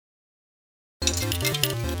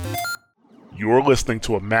You're listening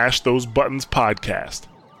to a Mash Those Buttons podcast.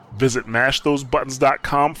 Visit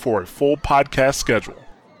mashthosebuttons.com for a full podcast schedule.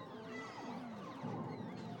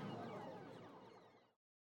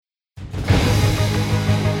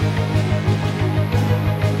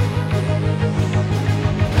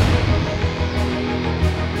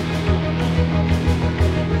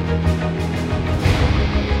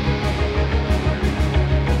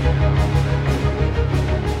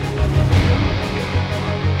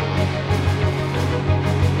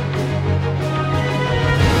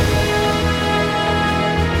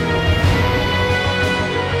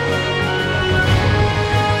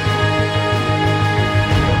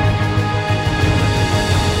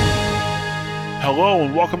 Hello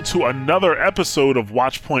and welcome to another episode of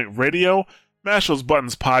Watchpoint Radio, Mash Those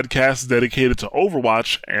Buttons podcast dedicated to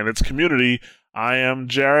Overwatch and its community. I am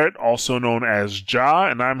Jarrett, also known as Ja,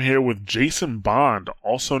 and I'm here with Jason Bond,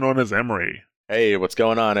 also known as Emery. Hey, what's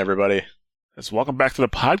going on, everybody? Yes, welcome back to the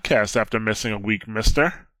podcast after missing a week,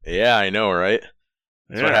 mister. Yeah, I know, right?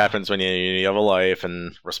 That's what Yeah. happens when you have a life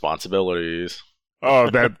and responsibilities.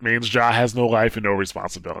 Oh, that means Ja has no life and no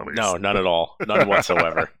responsibilities. No, none at all. None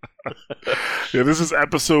whatsoever. Yeah, this is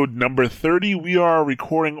episode number 30. We are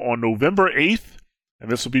recording on November 8th,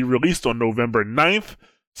 and this will be released on November 9th.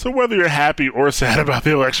 So whether you're happy or sad about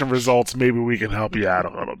the election results, maybe we can help you out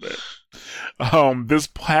a little bit. This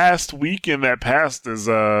past weekend that passed is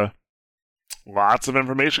lots of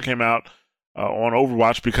information came out on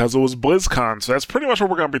Overwatch because it was BlizzCon. So that's pretty much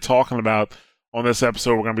what we're going to be talking about on this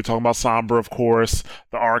episode. We're going to be talking about Sombra, of course,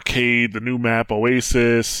 the arcade, the new map,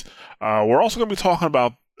 Oasis. We're also going to be talking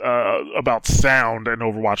about sound in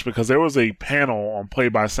Overwatch because there was a panel on Play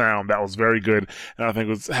by Sound that was very good, and I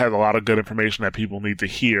think had a lot of good information that people need to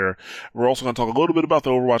hear. We're also going to talk a little bit about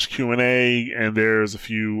the Overwatch Q&A, and there's a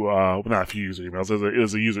few, not a few user emails,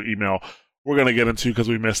 there's a user email we're going to get into because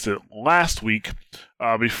we missed it last week.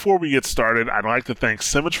 Before we get started, I'd like to thank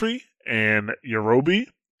Symmetry and Yarobi.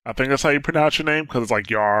 I think that's how you pronounce your name because it's like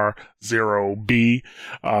Yar0B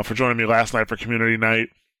for joining me last night for community night.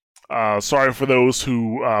 Sorry for those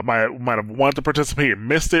who might have wanted to participate and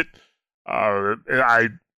missed it. I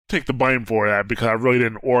take the blame for that because I really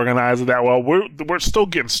didn't organize it that well. We're still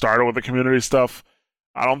getting started with the community stuff.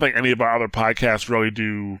 I don't think any of our other podcasts really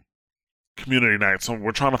do community nights, so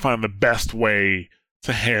we're trying to find the best way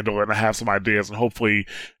to handle it, and I have some ideas, and hopefully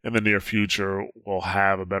in the near future we'll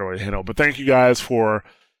have a better way to handle it. But thank you guys for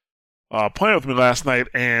playing with me last night,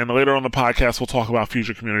 and later on the podcast we'll talk about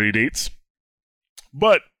future community dates.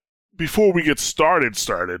 But before we get started,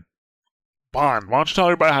 Bond, why don't you tell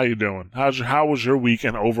everybody how you're doing? How was your week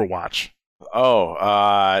in Overwatch? Oh,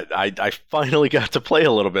 I finally got to play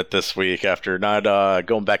a little bit this week after not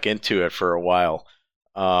going back into it for a while.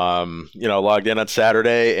 Logged in on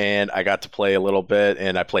Saturday and I got to play a little bit,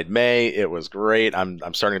 and I played Mei. It was great.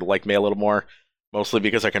 I'm starting to like Mei a little more, mostly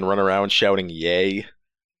because I can run around shouting "yay,"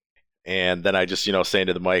 and then I just say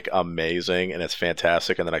into the mic "amazing" and it's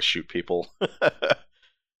fantastic, and then I shoot people.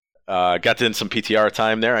 Got in some PTR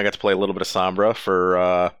time there. I got to play a little bit of Sombra for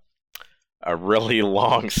a really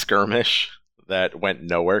long skirmish that went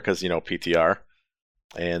nowhere because PTR,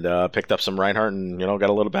 and picked up some Reinhardt and got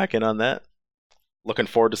a little back in on that. Looking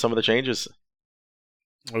forward to some of the changes.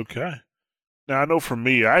 Okay. Now, I know for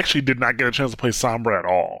me, I actually did not get a chance to play Sombra at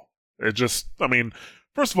all.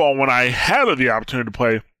 First of all, when I had the opportunity to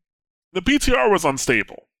play, the PTR was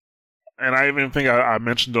unstable. And I even think I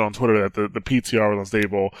mentioned it on Twitter that the PTR was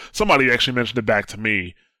unstable. Somebody actually mentioned it back to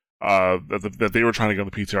me that they were trying to get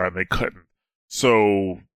on the PTR and they couldn't.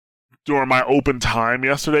 So, during my open time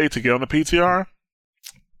yesterday to get on the PTR,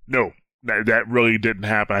 no, that really didn't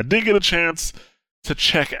happen. I did get a chance to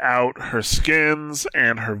check out her skins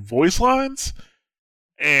and her voice lines.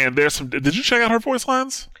 And there's some... Did you check out her voice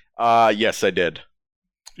lines? Yes, I did.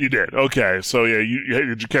 You did? Okay. So, yeah,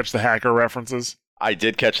 did you catch the hacker references? I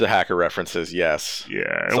did catch the hacker references, yes.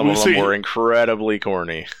 Yeah. Some of them were incredibly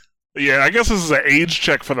corny. Yeah, I guess this is an age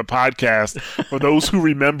check for the podcast. For those who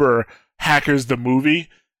remember Hackers the movie,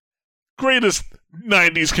 greatest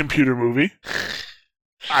 90s computer movie,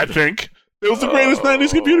 I think. It was the greatest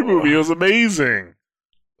 90s computer movie. It was amazing.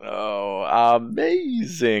 Oh,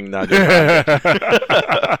 amazing.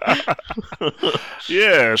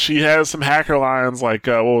 Yeah, she has some hacker lines like,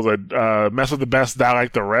 what was it? Mess with the best, die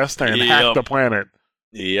like the rest, and hack the planet.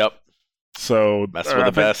 Yep. So mess with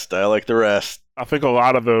the best, die like the rest. I think a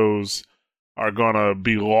lot of those are going to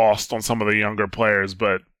be lost on some of the younger players,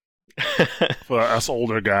 but for us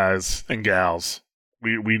older guys and gals,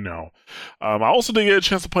 We know. I also didn't get a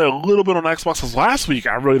chance to play a little bit on Xbox, because last week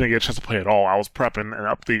I really didn't get a chance to play at all. I was prepping an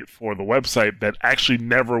update for the website that actually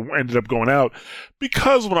never ended up going out,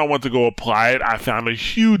 because when I went to go apply it, I found a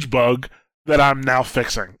huge bug that I'm now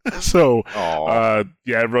fixing. So,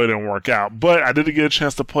 yeah, it really didn't work out. But I did get a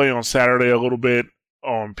chance to play on Saturday a little bit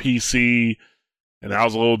on PC, and that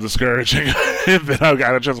was a little discouraging. And then I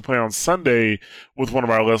got a chance to play on Sunday with one of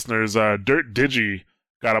our listeners, Dirt Digi.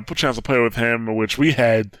 Got a chance to play with him, which we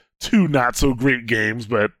had 2 not-so-great games,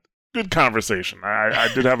 but good conversation. I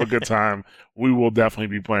did have a good time. We will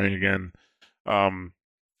definitely be playing again.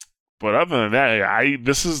 But other than that,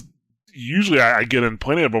 this is... Usually I get in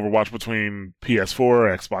plenty of Overwatch between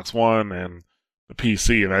PS4, Xbox One, and the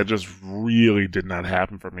PC, and that just really did not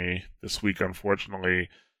happen for me this week, unfortunately.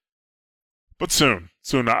 But soon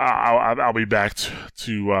I'll be back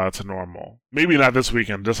to normal. Maybe not this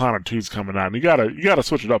weekend. Dishonored 2's coming out, and you gotta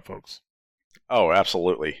switch it up, folks. Oh,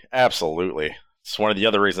 absolutely. It's one of the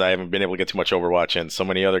other reasons I haven't been able to get too much Overwatch in. So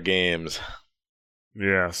many other games.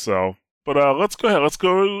 Yeah. So, but let's go ahead. Let's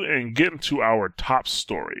go and get into our top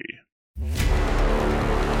story.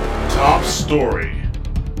 Top story.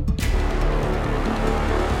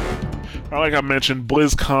 Like I mentioned,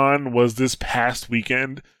 BlizzCon was this past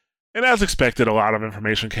weekend, and as expected, a lot of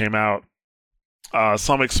information came out.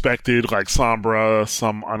 Some expected, like Sombra,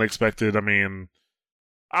 some unexpected. I mean,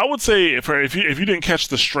 I would say if you didn't catch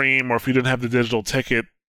the stream, or if you didn't have the digital ticket,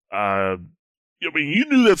 you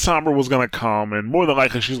knew that Sombra was going to come, and more than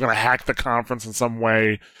likely she was going to hack the conference in some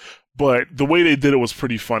way. But the way they did it was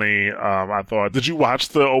pretty funny, I thought. Did you watch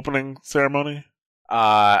the opening ceremony?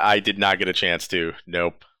 I did not get a chance to.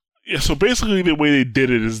 Nope. Yeah, so basically the way they did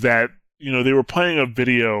it is that, they were playing a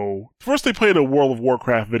video. First they played a World of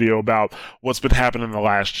Warcraft video about what's been happening in the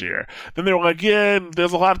last year. Then they were like, yeah,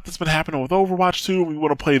 there's a lot that's been happening with Overwatch 2. We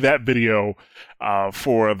want to play that video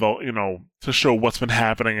for the, to show what's been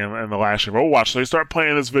happening in the last year of Overwatch. So they start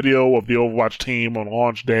playing this video of the Overwatch team on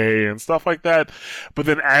launch day and stuff like that. But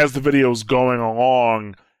then as the video's going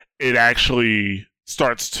along, it actually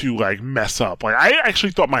starts to mess up. I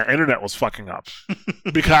actually thought my internet was fucking up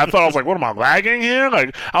because I thought, I was like, what am I lagging here? I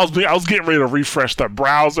was getting ready to refresh the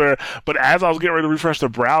browser, but as I was getting ready to refresh the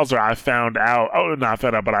browser, I found out,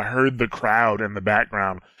 but I heard the crowd in the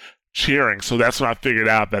background cheering. So that's when I figured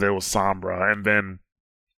out that it was Sombra. And then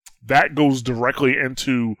that goes directly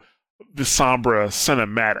into the Sombra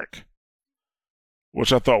cinematic,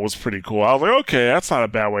 which I thought was pretty cool. I was like, okay, that's not a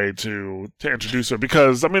bad way to introduce her.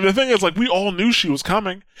 Because, the thing is, we all knew she was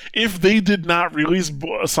coming. If they did not release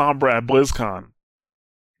Sombra at BlizzCon,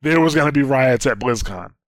 there was going to be riots at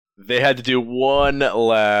BlizzCon. They had to do one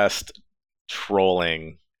last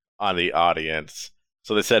trolling on the audience.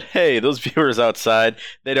 So they said, hey, those viewers outside,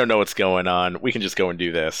 they don't know what's going on. We can just go and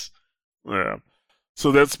do this. Yeah.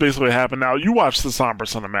 So that's basically what happened. Now, you watched the Sombra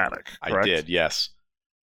cinematic, correct? I did, yes.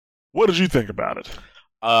 What did you think about it?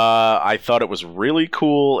 I thought it was really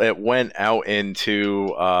cool. It went in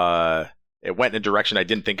a direction I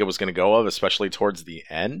didn't think it was going to go of, especially towards the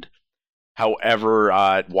end.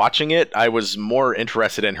 However, watching it, I was more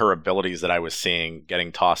interested in her abilities that I was seeing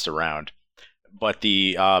getting tossed around. But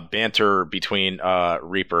the banter between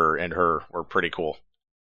Reaper and her were pretty cool.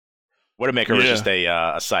 Widowmaker was just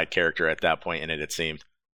a side character at that point in it seemed.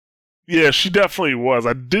 Yeah, she definitely was.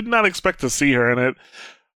 I did not expect to see her in it.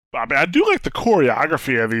 I do like the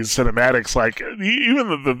choreography of these cinematics.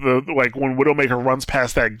 Even the when Widowmaker runs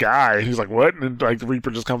past that guy, he's like, "What?" And then, the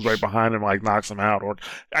Reaper just comes right behind him, knocks him out. Or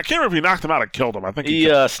I can't remember if he knocked him out or killed him. I think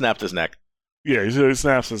he snapped his neck. Yeah, he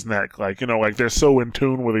snaps his neck. They're so in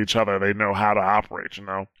tune with each other, they know how to operate.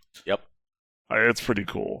 Yep. It's pretty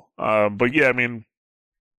cool. But yeah,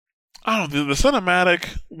 I don't know, the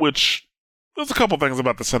cinematic, which there's a couple things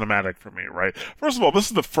about the cinematic for me, right? First of all, this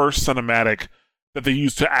is the first cinematic that they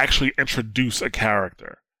used to actually introduce a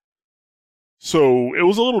character. So it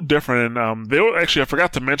was a little different. And I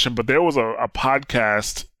forgot to mention, but there was a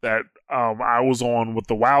podcast that I was on with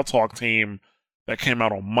the WoW Talk team that came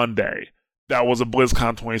out on Monday. That was a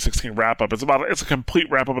BlizzCon 2016 wrap-up. It's a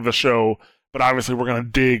complete wrap-up of the show, but obviously we're going to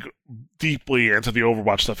dig deeply into the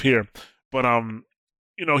Overwatch stuff here. But,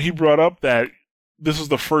 he brought up that this is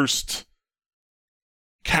the first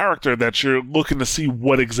character that you're looking to see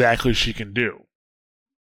what exactly she can do.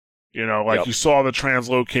 Yep. You saw the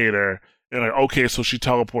translocator, and okay, so she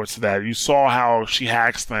teleports to that. You saw how she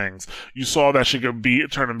hacks things. You saw that she could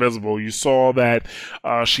turn invisible. You saw that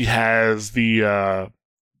she has the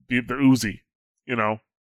Uzi. You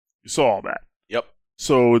saw all that. Yep.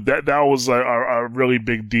 So that was a really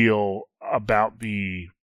big deal about the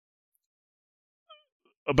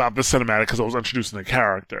cinematic, because it was introducing the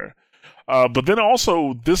character. But then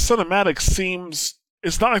also, this cinematic seems...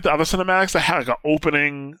 It's not like the other cinematics that had like an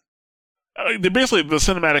opening... the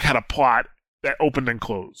cinematic had a plot that opened and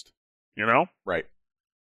closed. You know? Right.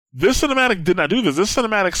 This cinematic did not do this. This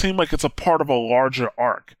cinematic seemed like it's a part of a larger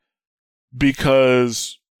arc.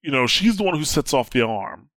 Because, she's the one who sets off the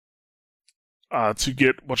alarm to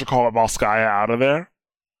get, Volskaya out of there.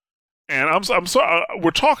 And I'm sorry,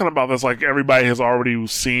 we're talking about this like everybody has already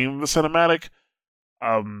seen the cinematic.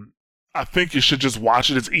 I think you should just watch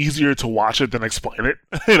it. It's easier to watch it than explain it.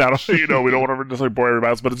 And I don't, we don't want to necessarily bore everybody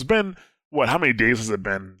else, but it's been, how many days has it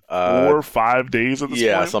been? 4 or 5 days at this point?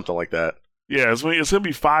 Yeah, something like that. Yeah, it's going to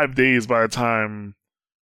be 5 days by the time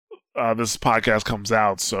this podcast comes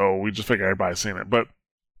out, so we just figure everybody's seen it. But,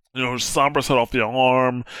 Sombra set off the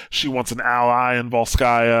alarm. She wants an ally in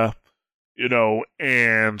Volskaya.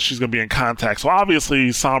 And she's going to be in contact. So obviously,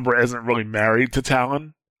 Sombra isn't really married to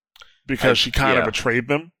Talon because she kind of betrayed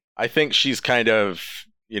them. I think she's kind of,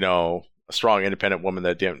 a strong, independent woman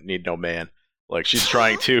that didn't need no man. Like, she's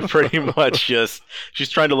trying to pretty much she's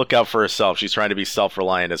trying to look out for herself. She's trying to be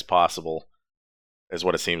self-reliant as possible, is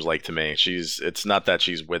what it seems like to me. It's not that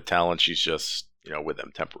she's with Talon, she's just, with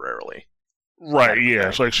them temporarily. Right, yeah.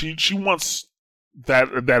 So, like, she wants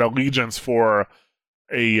that allegiance for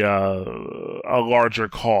a larger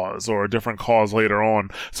cause or a different cause later on.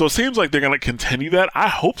 So it seems like they're going to continue that. I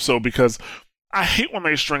hope so, because I hate when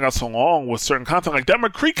they string us along with certain content like that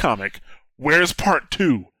McCree comic. Where's part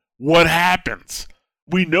 2? What happens?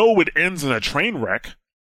 We know it ends in a train wreck.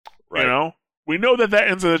 Right. We know that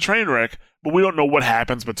ends in a train wreck, but we don't know what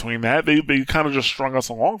happens between that. They kind of just strung us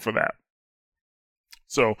along for that.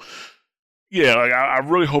 So, yeah, like I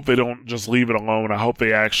really hope they don't just leave it alone. I hope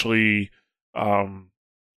they actually... I'm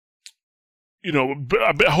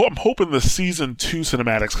hoping the season 2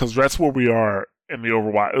 cinematics, because that's where we are in the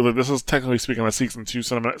Overwatch. This is technically speaking a season 2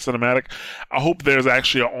 cinematic. I hope there's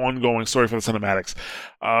actually an ongoing story for the cinematics.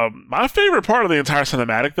 My favorite part of the entire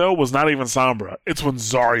cinematic, though, was not even Sombra. It's when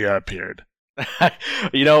Zarya appeared.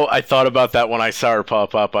 I thought about that when I saw her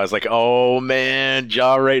pop up. I was like, oh man,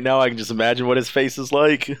 Ja right now, I can just imagine what his face is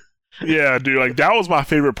like. Yeah, dude, like that was my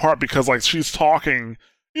favorite part because like she's talking...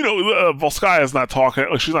 Volskaya is not talking,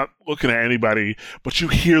 like she's not looking at anybody, but you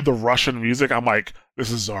hear the Russian music. I'm like, this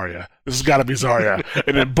is Zarya. This has got to be Zarya.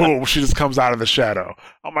 And then boom, she just comes out of the shadow.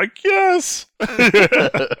 I'm like, yes.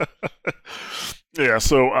 Yeah,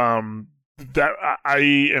 so that I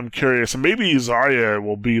am curious, and maybe Zarya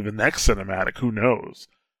will be the next cinematic. Who knows?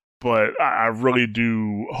 But I really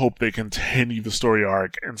do hope they continue the story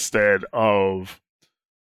arc instead of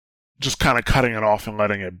just kind of cutting it off and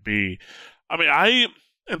letting it be. I mean,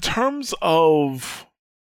 in terms of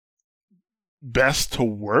best to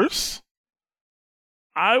worst,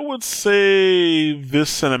 I would say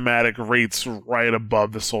this cinematic rates right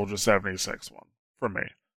above the Soldier 76 one for me.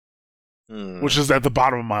 Which is at the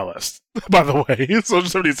bottom of my list, by the way. Soldier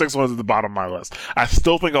 76 one is at the bottom of my list. I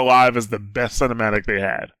still think Alive is the best cinematic they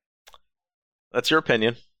had. That's your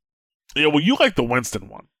opinion. Yeah, well, you like the Winston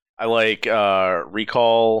one. I like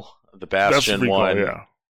Recall, the Bastion one. Yeah.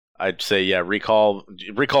 I'd say, yeah, Recall.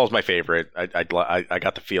 Recall is my favorite. I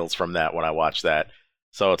got the feels from that when I watched that.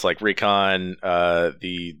 So it's like Recon,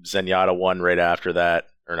 the Zenyatta one right after that.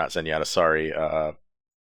 Or not Zenyatta, sorry.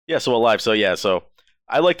 So Alive. So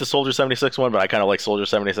I like the Soldier 76 one, but I kind of like Soldier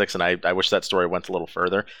 76, and I wish that story went a little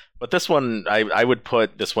further. But this one, I would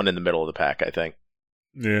put this one in the middle of the pack, I think.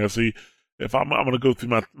 Yeah, see, if I'm going to go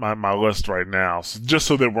through my list right now, just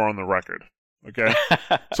so that we're on the record, okay?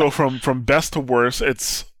 So from best to worst,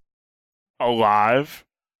 it's Alive,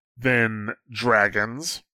 then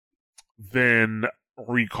Dragons, then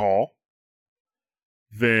Recall,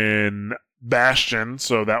 then Bastion,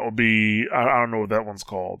 so that would be, I don't know what that one's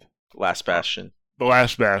called. Last Bastion. The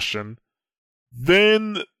Last Bastion.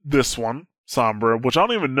 Then this one, Sombra, which I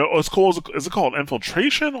don't even know. Is it called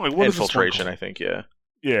Infiltration? Like what Infiltration, is I think, yeah.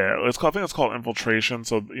 Yeah, I think it's called Infiltration.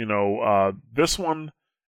 So, this one,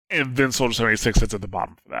 and then Soldier 76 sits at the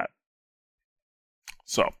bottom for that.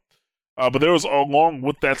 So, but there was, along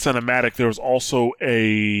with that cinematic, there was also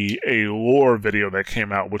a lore video that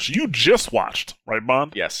came out, which you just watched, right,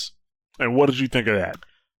 Bond? Yes. And what did you think of that?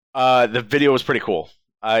 The video was pretty cool.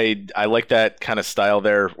 I like that kind of style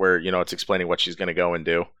there where, it's explaining what she's going to go and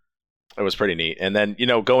do. It was pretty neat. And then,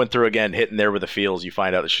 going through again, hitting there with the feels, you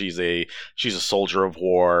find out that she's a soldier of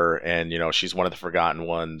war and, she's one of the forgotten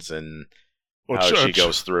ones and how she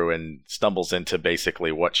goes through and stumbles into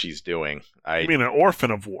basically what she's doing. I mean, an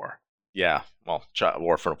orphan of war. Yeah. Well,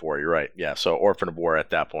 orphan of war, you're right. Yeah. So orphan of war at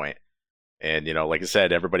that point. And, like I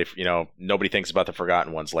said, everybody, nobody thinks about the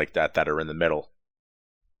forgotten ones like that are in the middle.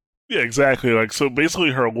 Yeah, exactly. Like, so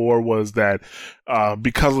basically her lore was that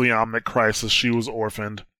because of the Omnic Crisis, she was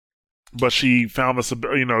orphaned, but she found this,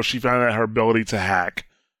 she found out her ability to hack.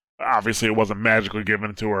 Obviously, it wasn't magically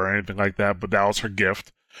given to her or anything like that, but that was her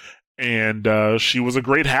gift. And she was a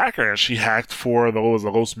great hacker, and she hacked for the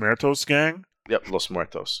Los Muertos gang. Yep, Los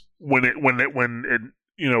Muertos. When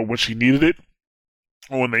she needed it,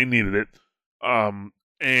 or when they needed it.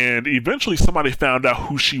 And eventually somebody found out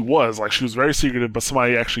who she was. Like, she was very secretive, but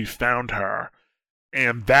somebody actually found her.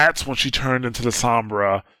 And that's when she turned into the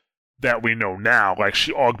Sombra that we know now. Like,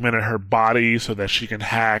 she augmented her body so that she can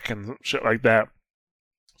hack and shit like that.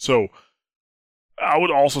 So, I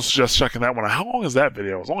would also suggest checking that one out. How long is that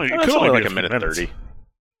video? It could only be like a minute minutes. 30.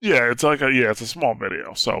 Yeah, it's a small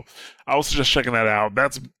video. So, I would suggest checking that out.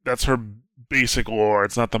 That's her basic lore.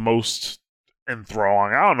 It's not the most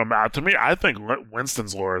enthralling. I don't know. To me, I think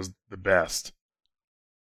Winston's lore is the best.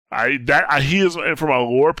 He is, from a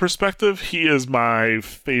lore perspective, he is my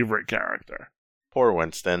favorite character. Poor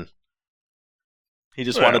Winston. He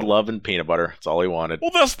just wanted love and peanut butter. That's all he wanted.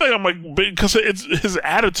 Well, that's the thing. I'm like, because it's his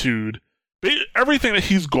attitude, everything that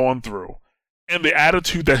he's gone through, and the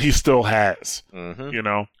attitude that he still has.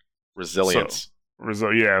 Mm-hmm. Resilience.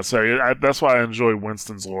 So that's why I enjoy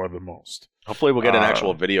Winston's lore the most. Hopefully we'll get an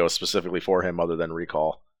actual video specifically for him other than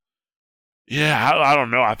Recall. Yeah, I don't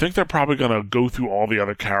know. I think they're probably going to go through all the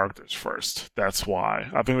other characters first. That's why.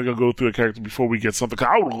 I think they're going to go through a character before we get something. 'Cause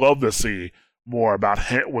I would love to see more about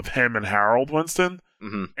with him and Harold Winston.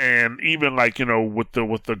 Mm-hmm. And even with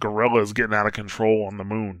the gorillas getting out of control on the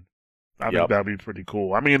moon. I think that'd be pretty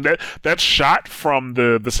cool. I mean, that shot from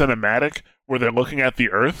the cinematic where they're looking at the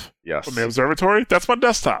Earth from the observatory, that's my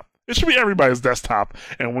desktop. It should be everybody's desktop.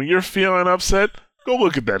 And when you're feeling upset, go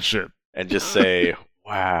look at that shit. And just say,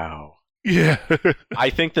 wow. Yeah.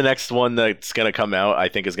 I think the next one that's going to come out, I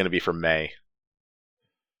think, is going to be for May.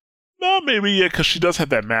 No, maybe, yeah, because she does have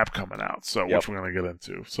that map coming out, so which we're going to get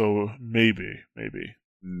into. So maybe.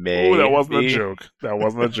 Oh, that wasn't a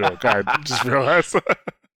joke. I just realized.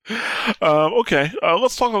 Okay,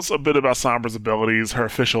 let's talk a bit about Sombra's abilities, her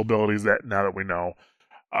official abilities now that we know.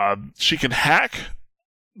 She can hack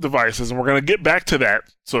devices, and we're going to get back to that,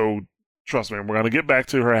 so trust me, we're going to get back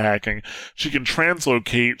to her hacking. She can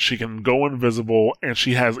translocate, she can go invisible, and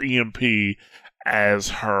she has EMP as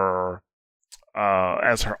her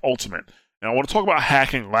ultimate. Now I want to talk about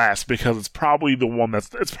hacking last because it's probably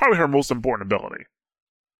it's probably her most important ability,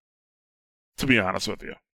 to be honest with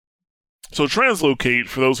you. So translocate,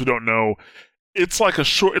 for those who don't know, it's like a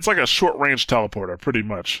short range teleporter, pretty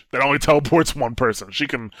much, that only teleports one person. She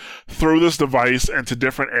can throw this device into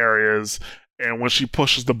different areas, and when she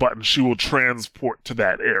pushes the button, she will transport to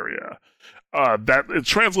that area. That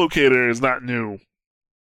translocator is not new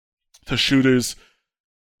to shooters.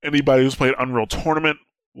 Anybody who's played Unreal Tournament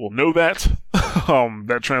will know that.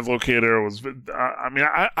 That translocator was.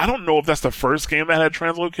 I don't know if that's the first game that had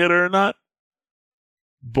translocator or not.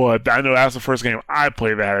 But I know that's the first game I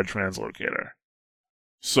played that had a translocator.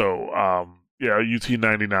 So,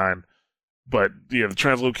 UT99. But, yeah, the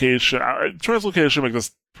translocation should make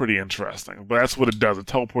this pretty interesting. But that's what it does. It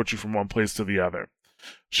teleports you from one place to the other.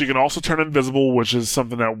 She can also turn invisible, which is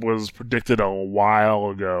something that was predicted a while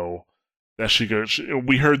ago. That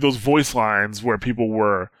we heard those voice lines where people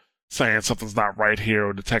were saying something's not right here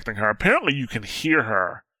or detecting her. Apparently, you can hear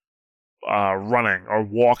her running or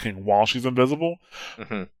walking while she's invisible.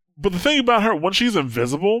 Mm-hmm. But the thing about her, when she's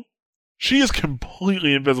invisible, she is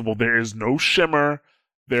completely invisible. There is no shimmer.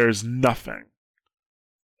 There's nothing.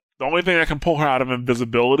 The only thing that can pull her out of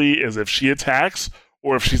invisibility is if she attacks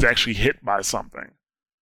or if she's actually hit by something.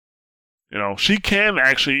 She can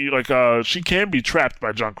actually, she can be trapped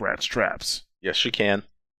by Junkrat's traps. Yes, she can.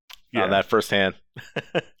 Yeah. On that first hand.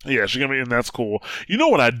 Yeah, she can be, and that's cool. You know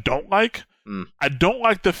what I don't like? I don't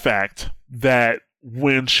like the fact that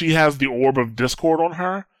when she has the Orb of Discord on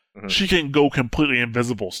her, she can go completely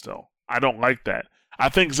invisible still. I don't like that. I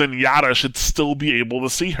think Zenyatta should still be able to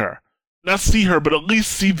see her. Not see her, but at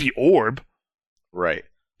least see the orb. Right.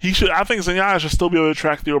 I think Zenyatta should still be able to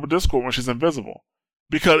track the Orb of Discord when she's invisible.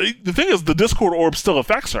 Because the thing is, the Discord Orb still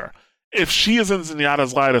affects her. If she is in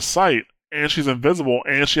Zenyatta's line of sight, and she's invisible,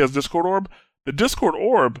 and she has Discord Orb, the Discord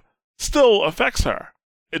Orb still affects her.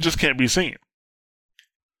 It just can't be seen.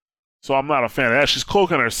 So I'm not a fan of that. She's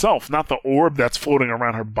cloaking herself, not the orb that's floating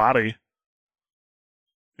around her body.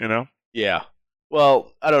 Yeah.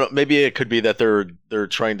 Well, I don't know. Maybe it could be that they're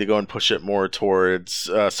trying to go and push it more towards.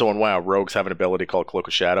 So in WoW, rogues have an ability called Cloak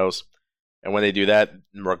of Shadows, and when they do that,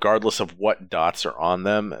 regardless of what dots are on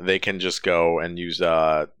them, they can just go and use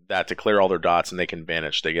that to clear all their dots, and they can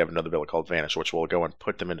vanish. They have another ability called Vanish, which will go and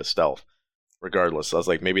put them into stealth. regardless. I was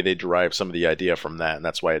like, maybe they derive some of the idea from that, and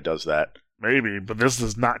that's why it does that. Maybe, but this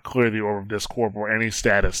does not clear the Orb of Discord or any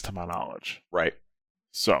status to my knowledge. Right.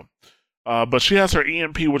 So, but she has her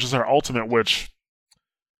EMP, which is her ultimate, which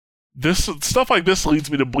this stuff like this leads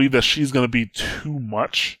me to believe that she's going to be too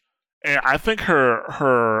much. And I think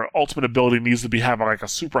her ultimate ability needs to be having like a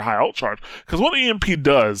super high ult charge. Because what EMP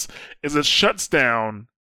does is it shuts down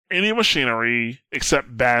any machinery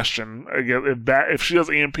except Bastion. Again, if she does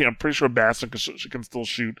EMP, I'm pretty sure Bastion she can still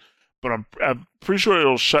shoot. But I'm pretty sure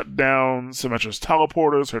it'll shut down Symmetra's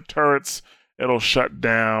teleporters, her turrets. It'll shut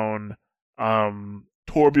down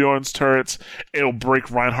Torbjorn's turrets. It'll break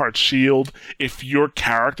Reinhardt's shield. If your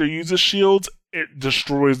character uses shields, it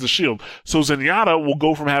destroys the shield. So Zenyatta will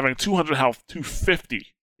go from having 200 health to 50.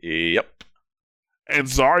 Yep. And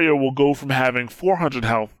Zarya will go from having 400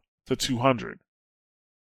 health to 200.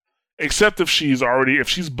 Except if she's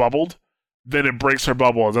bubbled, then it breaks her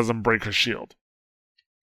bubble. It doesn't break her shield.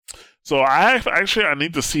 So I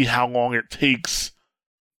need to see how long it takes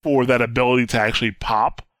for that ability to actually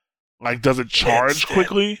pop. Like, does it charge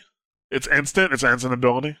quickly? It's instant? It's an instant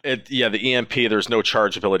ability? The EMP, there's no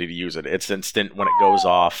charge ability to use it. It's instant when it goes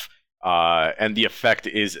off, and the effect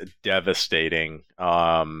is devastating.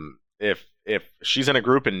 If she's in a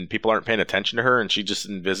group and people aren't paying attention to her and she just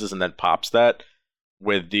invises and then pops that,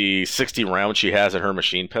 with the 60 rounds she has in her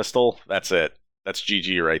machine pistol, that's it. That's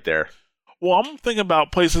GG right there. Well, I'm thinking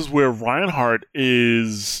about places where Reinhardt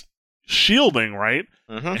is shielding, right?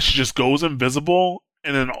 Mm-hmm. And she just goes invisible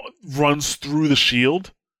and then runs through the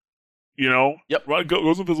shield. You know? Yep.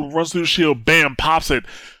 Goes invisible, runs through the shield, bam, pops it.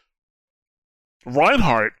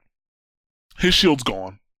 Reinhardt, his shield's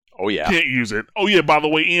gone. Oh, yeah. Can't use it. Oh, yeah, by the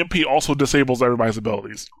way, EMP also disables everybody's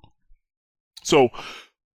abilities. So,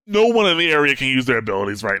 no one in the area can use their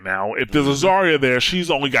abilities right now. If there's a Zarya there, she's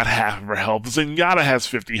only got half of her health. Zenyatta has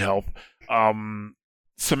 50 health.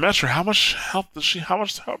 Symmetra, how much health does she? How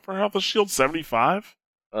much for health does shield? 75.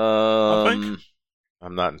 I think.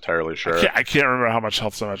 I'm not entirely sure. I can't remember how much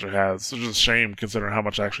health Symmetra has. It's just a shame considering how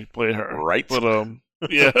much I actually play her. Right. But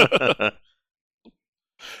yeah,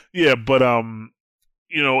 yeah. But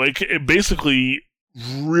it basically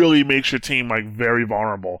really makes your team like very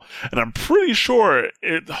vulnerable, and I'm pretty sure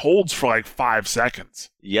it holds for like 5 seconds.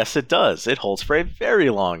 Yes, it does. It holds for a very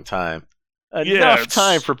long time. Enough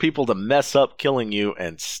time for people to mess up killing you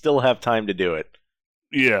and still have time to do it.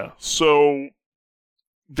 Yeah, so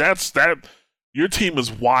that's that. Your team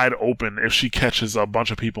is wide open if she catches a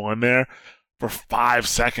bunch of people in there for 5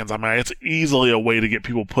 seconds. I mean, it's easily a way to get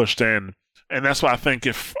people pushed in, and that's why I think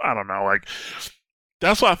that's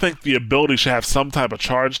why I think the ability should have some type of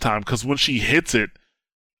charge time, because when she hits it,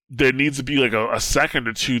 there needs to be like a second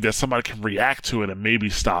or two that somebody can react to it and maybe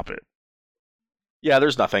stop it. Yeah,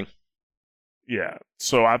 there's nothing. Yeah,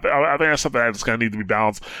 so I think that's something that's going to need to be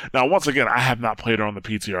balanced. Now, once again, I have not played her on the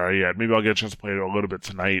PTR yet. Maybe I'll get a chance to play her a little bit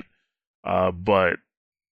tonight. But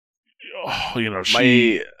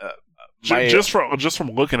she just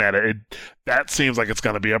from looking at it, that seems like it's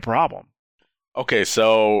going to be a problem. Okay,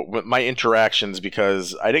 so with my interactions,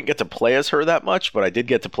 because I didn't get to play as her that much, but I did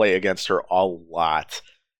get to play against her a lot,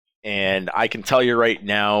 and I can tell you right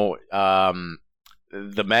now,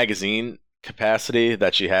 the magazine capacity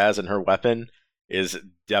that she has in her weapon is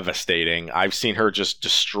devastating. I've seen her just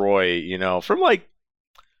destroy, from like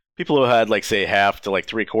people who had like say half to like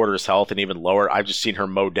 3/4 health and even lower. I've just seen her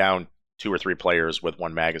mow down 2 or 3 players with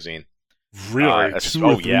one magazine. Really? 2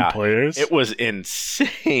 or 3 players? It was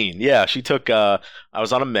insane. Yeah, she took I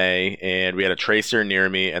was on a Mei and we had a Tracer near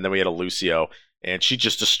me and then we had a Lucio, and she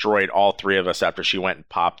just destroyed all 3 of us after she went and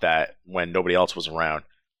popped that when nobody else was around.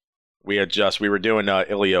 We were doing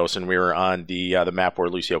Ilios, and we were on the map where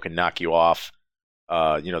Lucio can knock you off,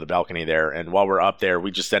 the balcony there. And while we're up there, we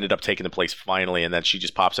just ended up taking the place finally, and then she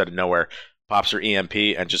just pops out of nowhere, pops her EMP,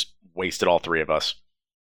 and just wasted all 3 of us.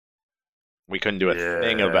 We couldn't do a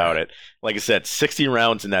thing about it. Like I said, 60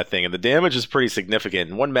 rounds in that thing, and the damage is pretty significant.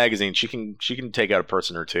 In one magazine, she can take out a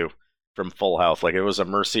person or 2 from full health. Like it was a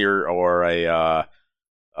Mercier or a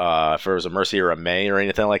if it was a Mercier or a Mei or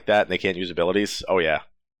anything like that, and they can't use abilities. Oh yeah,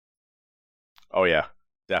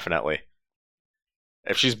 definitely.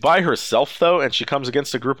 If she's by herself though, and she comes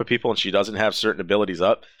against a group of people and she doesn't have certain abilities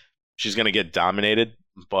up, she's gonna get dominated.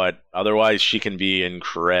 But otherwise, she can be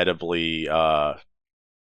incredibly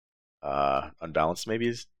unbalanced. Maybe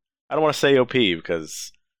I don't want to say OP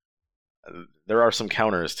because there are some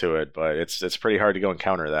counters to it, but it's pretty hard to go and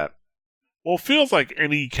counter that. Well, it feels like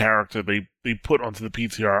any character they put onto the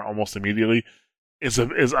PTR almost immediately is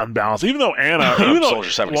unbalanced. Even though Anna,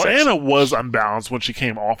 Anna was unbalanced when she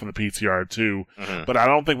came off of the PTR too, but I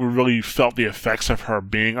don't think we really felt the effects of her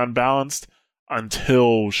being unbalanced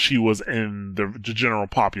until she was in the general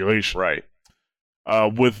population. Right.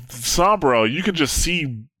 With Sombra, you can just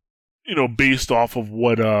see, based off of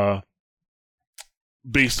what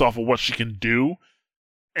she can do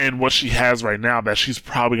and what she has right now, that she's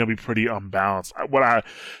probably gonna be pretty unbalanced.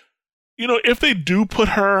 If they do put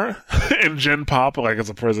her in Gen Pop, like as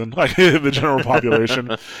a prison, like in the general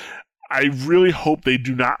population, I really hope they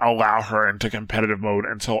do not allow her into competitive mode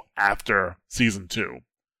until after Season 2.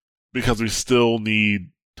 Because we still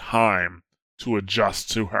need time to adjust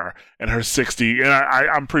to her. And her 60, and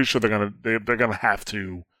I'm pretty sure they're gonna have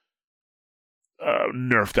to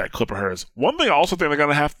nerf that clip of hers. One thing I also think they're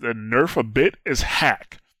gonna have to nerf a bit is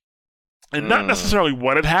hack. And not necessarily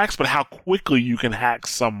what it hacks, but how quickly you can hack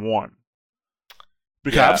someone.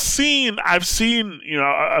 Because I've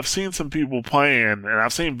seen some people playing, and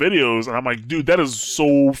I've seen videos, and I'm like, dude, that is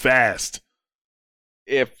so fast.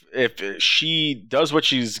 If she does what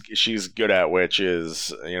she's good at, which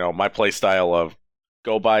is, my play style of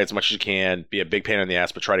go by as much as you can, be a big pain in the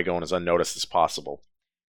ass, but try to go in as unnoticed as possible.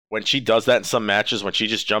 When she does that in some matches, when she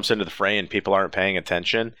just jumps into the fray and people aren't paying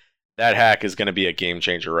attention, that hack is going to be a game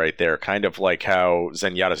changer right there. Kind of like how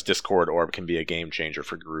Zenyatta's Discord Orb can be a game changer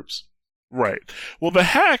for groups. Right. Well, the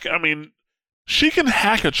hack, she can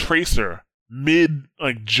hack a Tracer mid,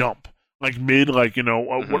 jump. Mid, I can't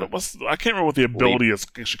remember what the ability is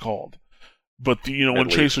actually called. But, when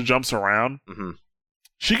Tracer jumps around,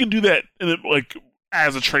 she can do that,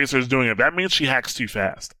 as a Tracer is doing it. That means she hacks too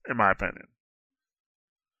fast, in my opinion.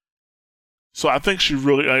 So I think she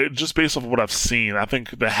really, just based off of what I've seen, I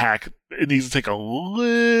think the hack, it needs to take a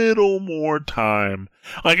little more time.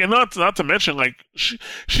 And not to mention, she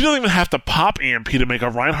doesn't even have to pop EMP to make a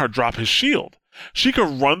Reinhardt drop his shield. She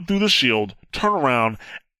could run through the shield, turn around,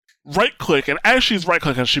 right-click, and as she's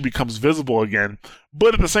right-clicking, she becomes visible again.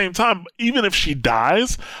 But at the same time, even if she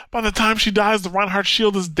dies, by the time she dies, the Reinhardt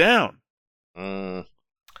shield is down.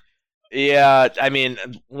 Yeah,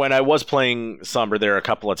 when I was playing Sombra there a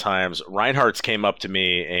couple of times, Reinhardt's came up to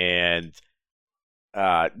me, and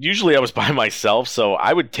usually I was by myself, so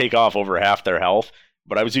I would take off over half their health,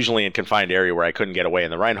 but I was usually in confined area where I couldn't get away,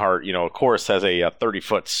 and the Reinhardt, of course, has a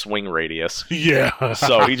 30-foot swing radius. Yeah.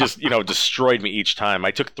 So he just, destroyed me each time.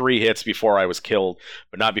 I took 3 hits before I was killed,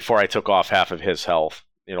 but not before I took off half of his health.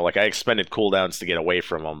 I expended cooldowns to get away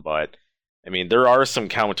from him, but, there are some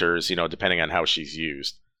counters, depending on how she's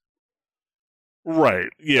used. Right.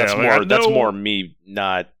 Yeah. That's more me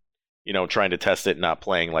not, trying to test it, and not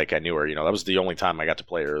playing like I knew her. That was the only time I got to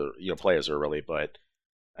play her, play as her really. But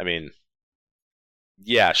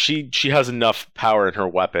yeah, she has enough power in her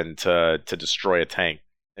weapon to destroy a tank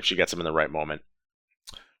if she gets him in the right moment.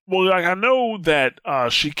 Well, I know that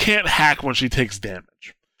she can't hack when she takes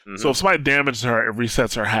damage. So if somebody damages her, it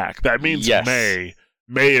resets her hack. That means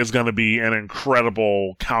Mei is going to be an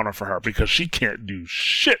incredible counter for her because she can't do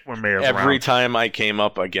shit when Mei is around. Every time I came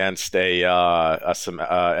up against every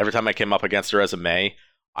time I came up against her as a Mei,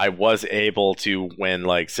 I was able to win,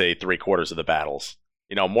 say 3/4 of the battles.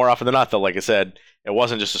 More often than not, though, like I said, it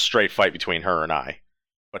wasn't just a straight fight between her and I.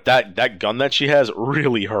 But that gun that she has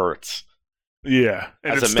really hurts. Yeah,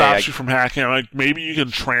 and it stops you from hacking. Maybe you can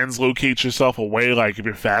translocate yourself away. If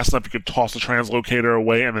you're fast enough, you could toss the translocator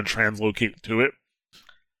away and then translocate to it.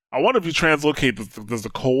 I wonder if you translocate, does the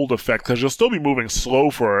cold effect, because you'll still be moving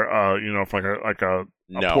slow for a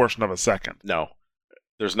portion of a second. No,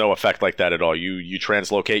 there's no effect like that at all. You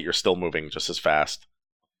translocate, you're still moving just as fast.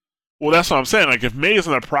 Well, that's what I'm saying. If Mei is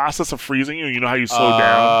in the process of freezing you, you know how you slow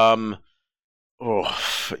down?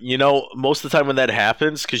 Most of the time when that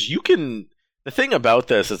happens, because you can... The thing about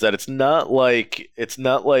this is that it's not like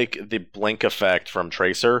the blink effect from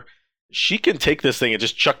Tracer. She can take this thing and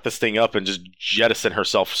just chuck this thing up and just jettison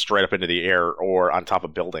herself straight up into the air or on top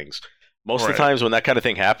of buildings. Most of the times when that kind of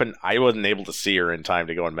thing happened, I wasn't able to see her in time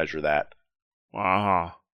to go and measure that.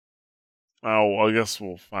 Oh, I guess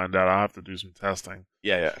we'll find out. I'll have to do some testing.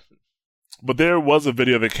 Yeah. But there was a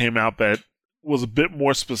video that came out that was a bit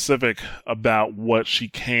more specific about what she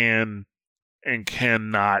can and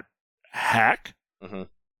cannot hack.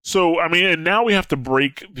 So, and now we have to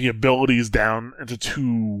break the abilities down into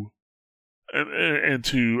two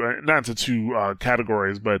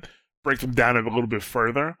categories, but break them down a little bit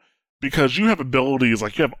further, because you have abilities, you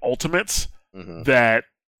have ultimates that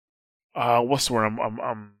what's the word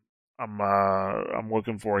I'm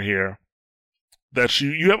looking for here, that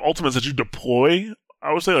you have ultimates that you deploy.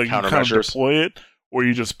 I would say you kind of deploy it or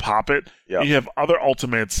you just pop it. Yep. You have other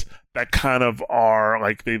ultimates that kind of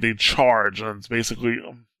are they charge, and it's basically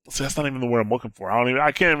that's not even the word I'm looking for.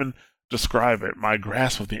 I can't even describe it. My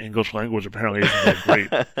grasp of the English language apparently isn't that great.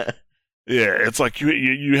 Yeah, it's like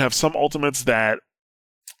you have some ultimates that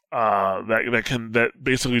that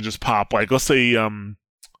basically just pop. Like let's say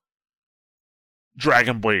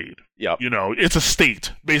Dragon Blade. Yep. You know, it's a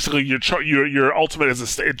state. Basically, your ultimate is a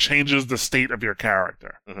state. It changes the state of your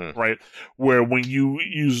character, right? Where when you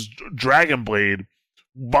use Dragon Blade,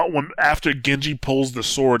 but when after Genji pulls the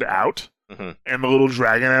sword out and the little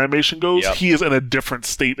dragon animation goes, he is in a different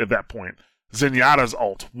state at that point. Zenyatta's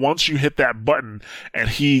ult, once you hit that button and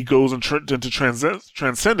he goes into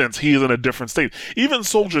Transcendence, he is in a different state. Even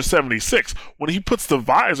Soldier 76, when he puts the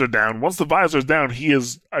visor down, once the visor's down, he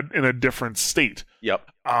is in a different state. Yep.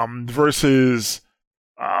 Versus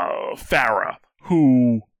Pharah,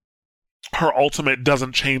 who her ultimate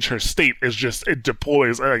doesn't change her state. It's just it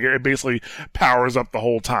deploys. It basically powers up the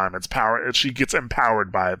whole time. She gets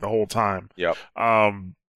empowered by it the whole time. Yep.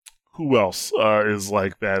 Who else is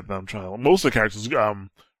like that? Most of the characters.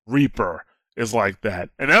 Reaper is like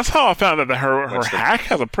that, and that's how I found out that her hack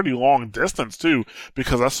has a pretty long distance too,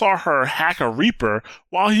 because I saw her hack a Reaper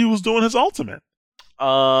while he was doing his ultimate.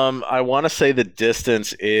 I want to say the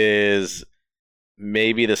distance is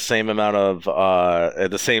maybe the same amount of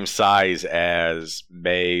the same size as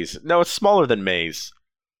Mei's. No, it's smaller than Mei's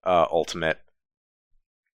ultimate.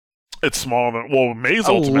 It's smaller than Mei's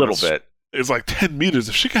ultimate. A little bit. Is like 10 meters.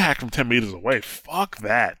 If she can hack from 10 meters away, fuck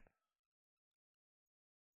that.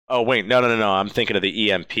 Oh wait, no. I'm thinking of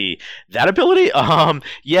the EMP. That ability?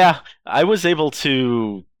 Yeah, I was able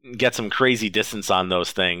to get some crazy distance on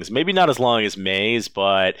those things. Maybe not as long as Mei's,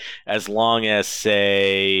 but as long as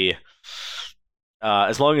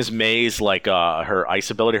Mei's like her ice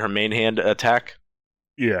ability, her main hand attack.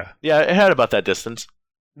 Yeah, it had about that distance.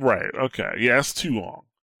 Right. Okay. Yeah, that's too long.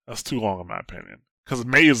 That's too long in my opinion. Because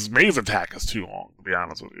Mei's attack is too long, to be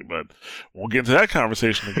honest with you. But we'll get into that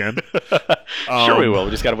conversation again. Sure we will.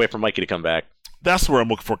 We just got to wait for Mikey to come back. That's where I'm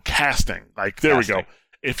looking for casting. Like, there we go.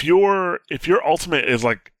 If your ultimate is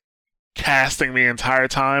like casting the entire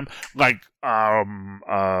time, like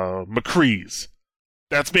McCree's,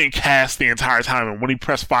 that's being cast the entire time, and when he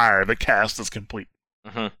press fire, the cast is complete.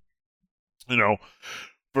 You know,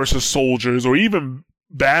 versus Soldiers or even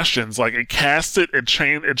Bastions, like it casts it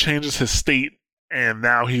changes his state, and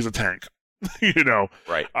now he's a tank. You know,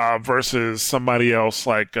 right? Versus somebody else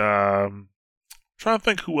like trying to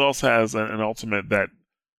think who else has an ultimate that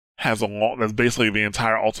has that's basically the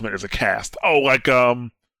entire ultimate is a cast. Oh, like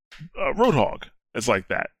Roadhog is like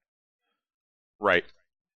that. Right.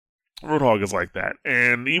 Roadhog is like that,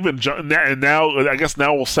 and even now I guess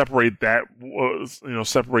now we'll separate that.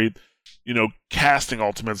 Separate casting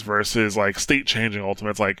ultimates versus like state changing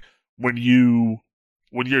ultimates. Like when you're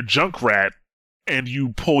Junkrat and you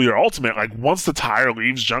pull your ultimate, like once the tire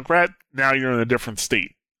leaves Junkrat, now you're in a different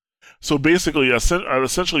state. So basically,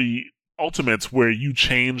 essentially, ultimates where you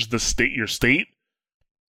change your state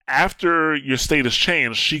after your state is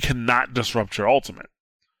changed, she cannot disrupt your ultimate.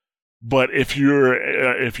 But if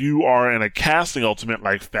you are in a casting ultimate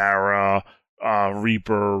like Pharah,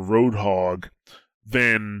 Reaper, Roadhog,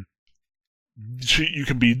 then you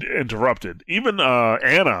can be interrupted. Even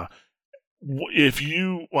Ana,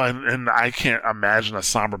 and I can't imagine a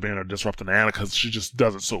Sombra being able to disrupt an Ana because she just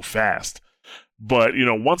does it so fast. But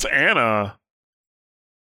once Ana,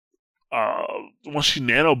 once she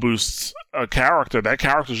nano boosts a character, that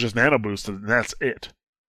character's just nano boosted, and that's it.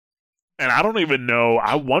 And I don't even know.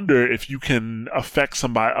 I wonder if you can affect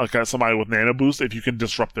somebody with nano boost if you can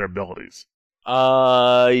disrupt their abilities.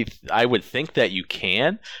 I would think that you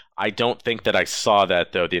can. I don't think that I saw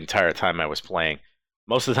that though the entire time I was playing.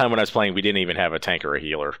 Most of the time when I was playing, we didn't even have a tank or a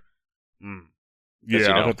healer.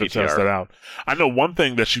 Yeah, I'll have to test that out. I know one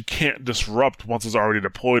thing that you can't disrupt once it's already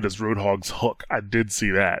deployed is Roadhog's hook. I did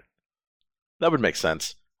see that. That would make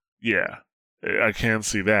sense. Yeah, I can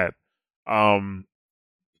see that. I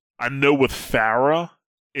know with Pharah,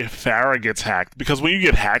 if Pharah gets hacked, because when you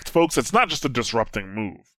get hacked, folks, it's not just a disrupting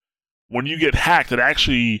move. When you get hacked, it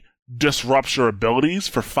actually disrupts your abilities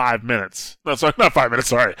for 5 minutes. No, sorry, not 5 minutes,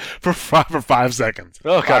 sorry. For 5 seconds.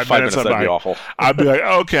 Oh, God, 5 minutes, that'd be awful. I'd be like,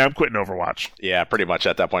 okay, I'm quitting Overwatch. Yeah, pretty much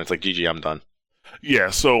at that point, it's like, GG, I'm done.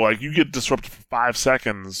 Yeah, so, like, you get disrupted for 5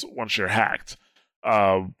 seconds once you're hacked.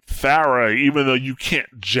 Pharah, even though you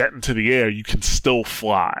can't jet into the air, you can still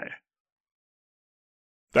fly.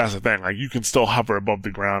 That's the thing. Like, you can still hover above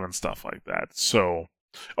the ground and stuff like that. So,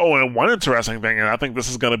 and one interesting thing, and I think this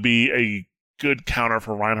is going to be a good counter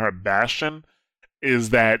for Reinhardt Bastion,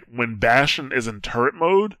 is that when Bastion is in turret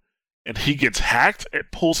mode and he gets hacked,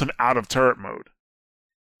 it pulls him out of turret mode.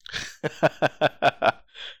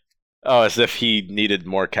 Oh, as if he needed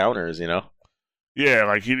more counters, Yeah,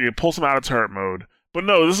 like it pulls him out of turret mode. But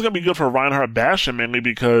no, this is going to be good for Reinhardt Bastion mainly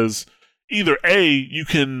because either A, you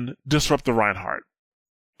can disrupt the Reinhardt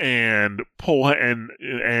and pull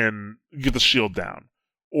and get the shield down,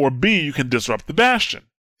 or B, you can disrupt the Bastion.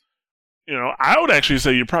 I would actually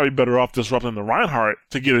say you're probably better off disrupting the Reinhardt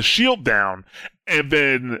to get a shield down, and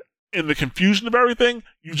then in the confusion of everything,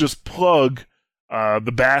 you just plug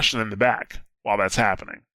the Bastion in the back while that's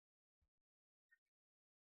happening.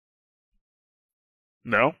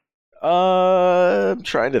 No? I'm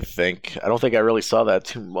trying to think. I don't think I really saw that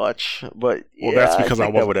too much, but well, that's because I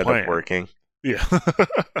wasn't would end playing. Up working. Yeah.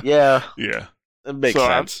 Yeah. Yeah. It makes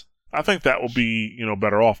sense. I think that will be,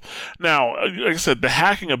 better off. Now, like I said, the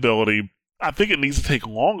hacking ability, I think it needs to take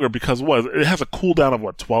longer because it has a cooldown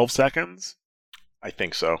of 12 seconds? I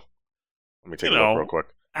think so. Let me take a look real quick.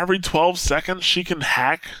 Every 12 seconds, she can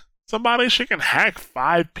hack somebody. She can hack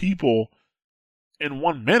 5 people in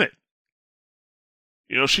 1 minute.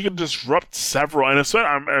 She can disrupt several, and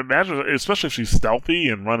I imagine, especially if she's stealthy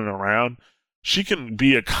and running around, she can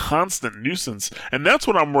be a constant nuisance, and that's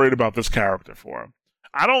what I'm worried about this character for.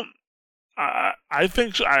 I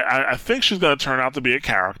think she's going to turn out to be a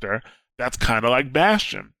character that's kind of like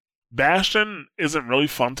Bastion. Bastion isn't really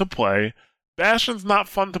fun to play. Bastion's not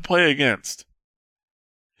fun to play against.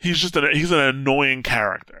 He's an annoying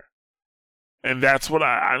character, and that's what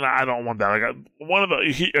I don't want that.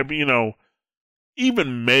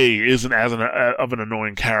 Even Mei isn't as of an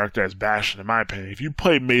annoying character as Bastion, in my opinion. If you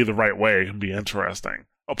play Mei the right way, it can be interesting.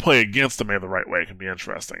 Or play against the Mei the right way, it can be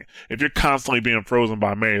interesting. If you're constantly being frozen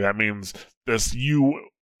by Mei, that means that you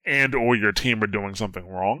and or your team are doing something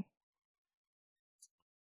wrong.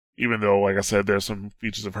 Even though, like I said, there's some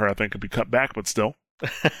features of her I think could be cut back, but still.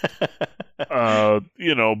 But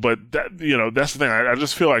that's the thing. I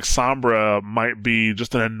just feel like Sombra might be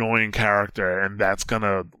just an annoying character, and that's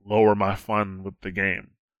gonna lower my fun with the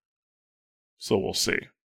game. So we'll see.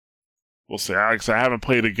 I haven't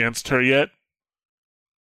played against her yet,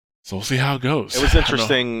 so we'll see how it goes. It was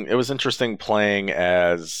interesting. It was interesting playing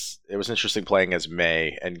as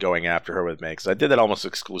Mei and going after her with Mei, because I did that almost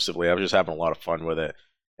exclusively. I was just having a lot of fun with it,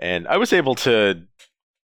 and I was able to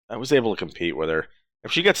compete with her.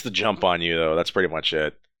 If she gets the jump on you, though, that's pretty much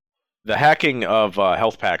it. The hacking of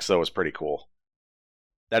health packs, though, is pretty cool.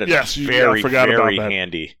 That is very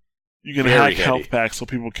handy. You can hack health packs so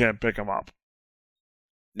people can't pick them up.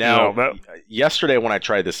 Now, yesterday when I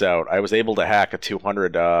tried this out, I was able to hack a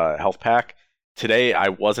 200 health pack. Today, I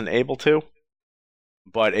wasn't able to,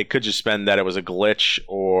 but it could just been that it was a glitch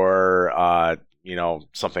or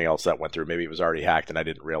something else that went through. Maybe it was already hacked and I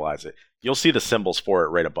didn't realize it. You'll see the symbols for it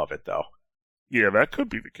right above it, though. Yeah, that could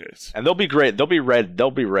be the case. And they'll be great. They'll be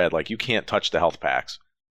red. Like, you can't touch the health packs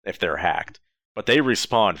if they're hacked. But they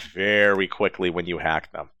respawn very quickly when you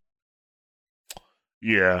hack them.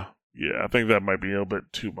 Yeah, I think that might be a little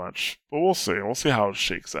bit too much. But we'll see. We'll see how it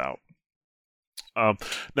shakes out.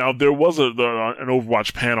 Now, there was an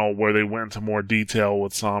Overwatch panel where they went into more detail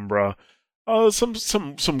with Sombra.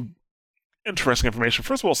 Some interesting information.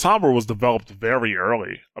 First of all, Sombra was developed very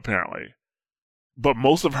early, apparently. But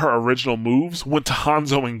most of her original moves went to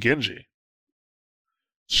Hanzo and Genji.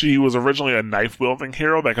 She was originally a knife-wielding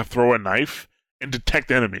hero that could throw a knife and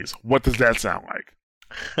detect enemies. What does that sound like?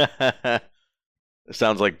 It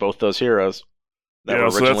sounds like both those heroes that were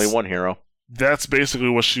originally one hero. That's basically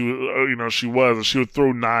what she was. She would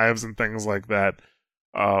throw knives and things like that.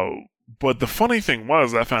 But the funny thing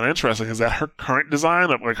was, that I found interesting, is that her current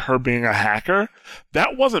design of her being a hacker,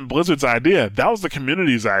 that wasn't Blizzard's idea. That was the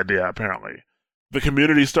community's idea, apparently. The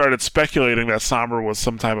community started speculating that Sombra was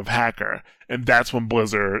some type of hacker, and that's when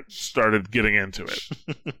Blizzard started getting into it.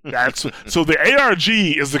 So the ARG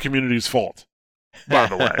is the community's fault, by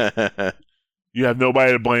the way. You have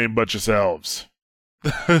nobody to blame but yourselves.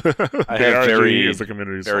 I have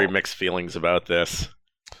very mixed feelings about this.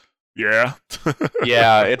 Yeah?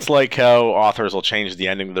 Yeah, it's like how authors will change the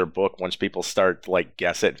ending of their book once people start to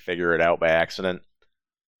guess it and figure it out by accident.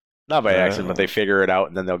 Not by accident, but they figure it out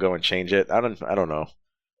and then they'll go and change it. I don't know.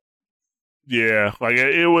 Yeah,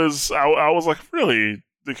 it was. I was like, really?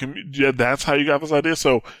 That's how you got this idea?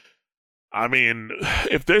 So, I mean,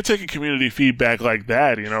 if they're taking community feedback like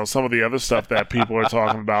that, some of the other stuff that people are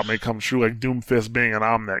talking about may come true, like Doomfist being an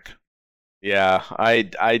Omnic. Yeah,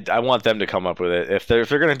 I want them to come up with it. If they're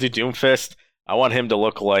gonna do Doomfist, I want him to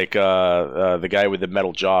look like the guy with the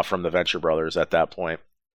metal jaw from the Venture Brothers at that point.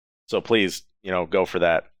 So please, go for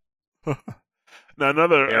that. Now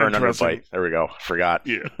another Aaron Underbite. There we go. Forgot.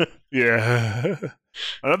 Yeah.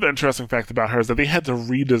 Another interesting fact about her is that they had to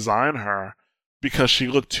redesign her because she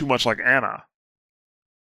looked too much like Anna.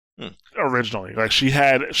 Originally, she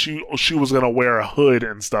was gonna wear a hood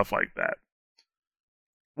and stuff like that.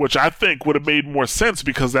 which I think would have made more sense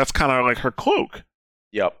because that's kind of like her cloak.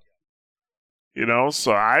 Yep.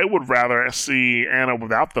 So I would rather see Anna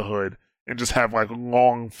without the hood and just have like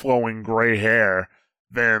long flowing gray hair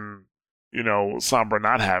than, Sombra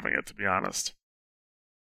not having it, to be honest.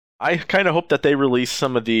 I kind of hope that they release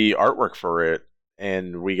some of the artwork for it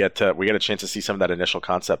and we get a chance to see some of that initial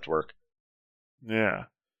concept work. Yeah.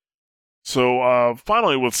 So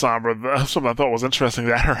finally with Sombra, something I thought was interesting,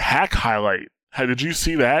 that her hack highlight. Did you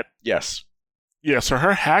see that? Yes. Yeah, so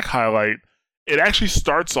her hack highlight, it actually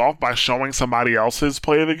starts off by showing somebody else's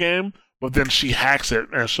play of the game, but then she hacks it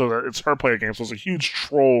and shows that it's her play of the game. So it's a huge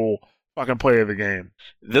troll fucking play of the game.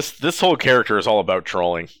 This whole character is all about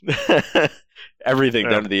trolling. Everything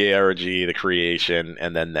done to the ARG, the creation,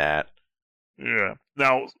 and then that. Yeah.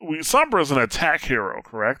 Now, Sombra is an attack hero,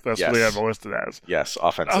 correct? That's what they have it listed as. Yes,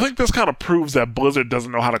 offensive. I think this kind of proves that Blizzard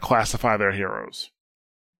doesn't know how to classify their heroes.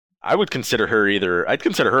 I'd consider her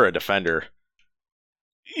a defender.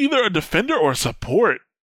 Either a defender or a support.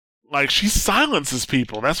 Like, she silences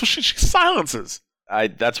people. That's what she silences.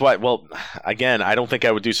 That's why, well, again, I don't think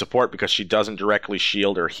I would do support because she doesn't directly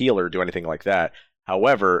shield or heal or do anything like that.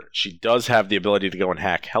 However, she does have the ability to go and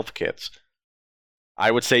hack health kits.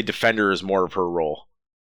 I would say defender is more of her role.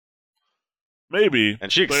 Maybe.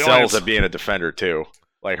 And she excels at being a defender, too.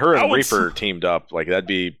 Like, her and Reaper teamed up. Like, that'd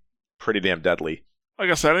be pretty damn deadly. Like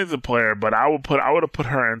I said, I need the player, but I would have put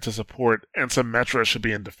her into support, and Symmetra should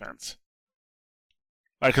be in defense.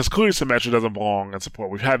 Like, because clearly Symmetra doesn't belong in support.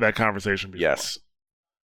 We've had that conversation before. Yes.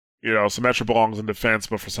 Symmetra belongs in defense,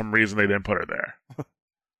 but for some reason they didn't put her there.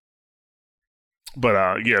 But,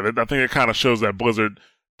 I think it kind of shows that Blizzard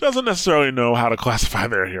doesn't necessarily know how to classify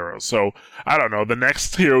their heroes. So, I don't know. The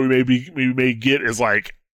next hero we may get is,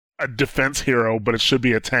 like, a defense hero, but it should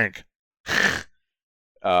be a tank.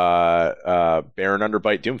 Baron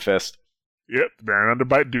Underbite Doomfist. Yep, Baron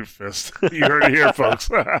Underbite Doomfist. You heard it here,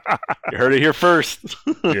 folks. You heard it here first.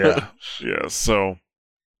 Yeah. So,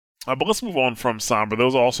 but let's move on from Sombra. There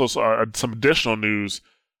was also some additional news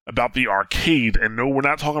about the arcade. And no, we're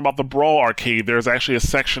not talking about the Brawl arcade. There's actually a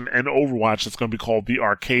section in Overwatch that's going to be called the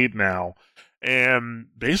arcade now. And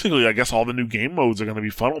basically, I guess all the new game modes are going to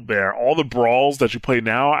be funneled there. All the Brawls that you play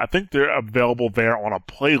now, I think they're available there on a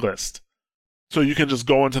playlist. So you can just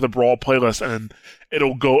go into the Brawl playlist and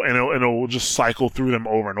it'll go and it'll just cycle through them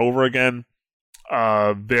over and over again.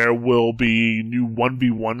 There will be new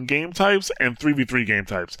 1v1 game types and 3v3 game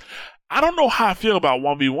types. I don't know how I feel about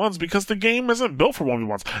 1v1s because the game isn't built for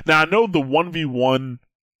 1v1s. Now, I know the 1v1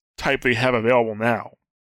 type they have available now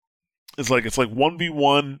it's like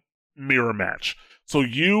 1v1 mirror match. So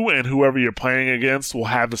you and whoever you're playing against will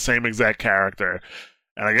have the same exact character.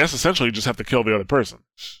 And I guess essentially you just have to kill the other person.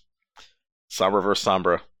 Sombra versus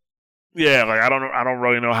Sombra. Yeah, like I don't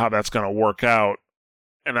really know how that's gonna work out,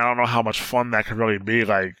 and I don't know how much fun that could really be.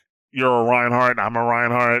 Like you're a Reinhardt, I'm a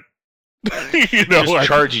Reinhardt.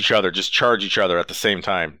 Charge each other. Just charge each other at the same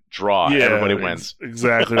time. Draw. Yeah, everybody wins.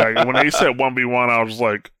 Exactly. Like when they said 1v1, I was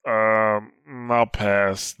like, I'll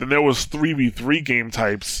pass. Then there was 3v3 game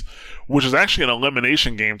types, which is actually an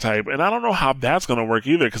elimination game type, and I don't know how that's gonna work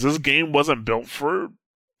either because this game wasn't built for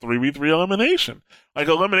 3v3 elimination. Like,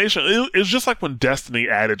 elimination, it's just like when Destiny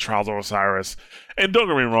added Trials of Osiris. And don't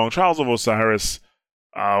get me wrong, Trials of Osiris,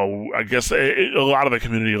 I guess a lot of the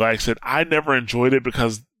community likes it. I never enjoyed it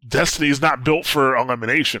because Destiny is not built for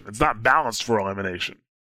elimination. It's not balanced for elimination.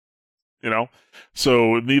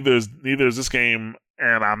 So neither is this game,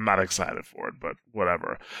 and I'm not excited for it, but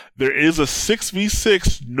whatever. There is a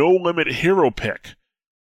 6v6 no-limit hero pick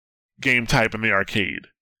game type in the arcade.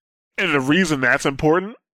 And the reason that's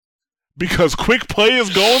important, because Quick Play is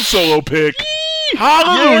going solo pick.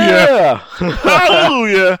 Hallelujah! Yeah.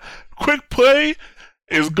 Hallelujah! Quick Play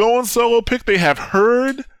is going solo pick. They have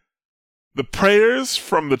heard the prayers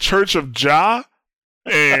from the Church of Jah,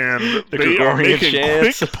 and they are making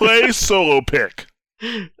Quick Play solo pick.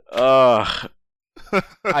 I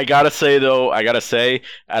gotta say,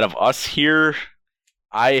 out of us here,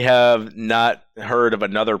 I have not heard of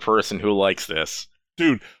another person who likes this.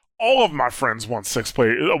 Dude, all of my friends want a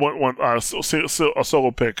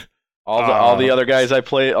solo pick. All the other guys I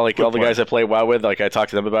play, all the guys I play WoW with, like I talk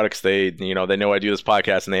to them about it because they know I do this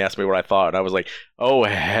podcast and they asked me what I thought, and I was like, oh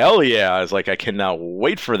hell yeah! I was like, I cannot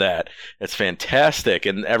wait for that. It's fantastic,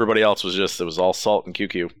 and everybody else was it was all salt and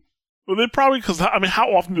QQ. Well, they probably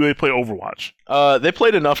how often do they play Overwatch? They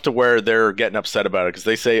played enough to where they're getting upset about it because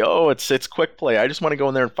they say, oh, it's quick play. I just want to go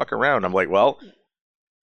in there and fuck around. I'm like, well.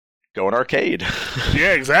 Go in arcade.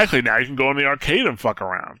 Yeah, exactly. Now you can go in the arcade and fuck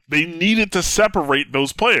around. They needed to separate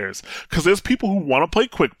those players because there's people who want to play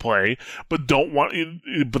quick play but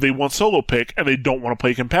they want solo pick and they don't want to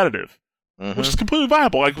play competitive, which is completely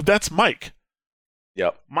viable. Like that's Mike.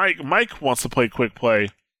 Yep. Mike wants to play quick play,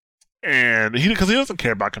 and because he doesn't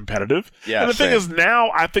care about competitive. Yeah. And the thing is,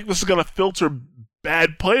 now I think this is going to filter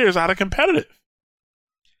bad players out of competitive.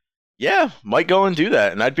 Yeah, might go and do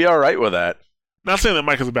that, and I'd be all right with that. Not saying that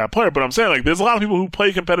Mike is a bad player, but I'm saying like there's a lot of people who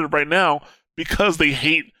play competitive right now because they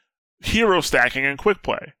hate hero stacking and quick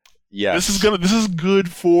play. Yes. This is good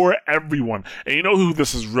for everyone. And you know who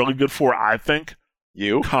this is really good for, I think?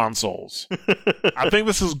 You? Consoles. I think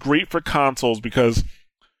this is great for consoles because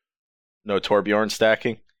no Torbjorn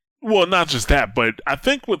stacking? Well, not just that, but I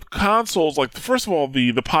think with consoles, like first of all,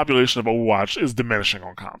 the population of Overwatch is diminishing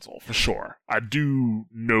on console, for sure. I do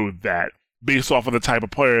know that based off of the type of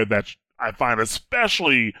player that I find,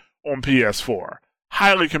 especially on PS4.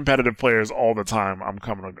 Highly competitive players all the time I'm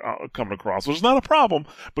coming across, which is not a problem,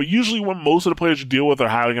 but usually when most of the players you deal with are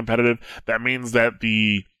highly competitive, that means that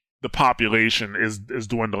the population is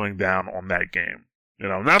dwindling down on that game. You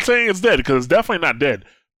know, not saying it's dead, because it's definitely not dead.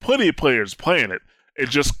 Plenty of players playing it. It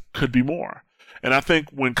just could be more. And I think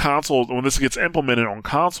when this gets implemented on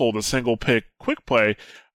console, the single pick quick play,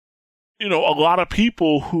 you know, a lot of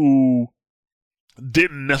people who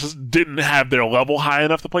didn't have their level high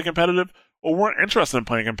enough to play competitive or weren't interested in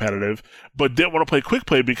playing competitive but didn't want to play quick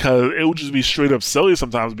play because it would just be straight up silly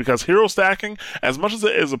sometimes, because hero stacking, as much as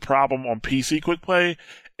it is a problem on PC quick play,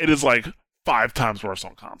 it is like 5 times worse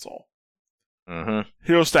on console.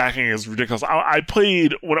 Hero stacking is ridiculous. I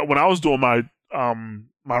played when I was doing my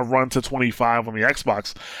run to 25 on the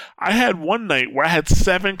Xbox. I had one night where I had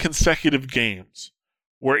 7 consecutive games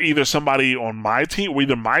where either somebody on my team, or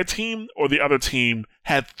either my team or the other team,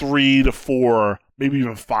 had 3 to 4, maybe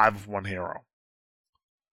even 5 of one hero.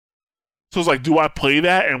 So it's like, do I play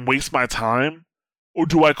that and waste my time? Or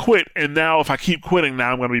do I quit? And now if I keep quitting,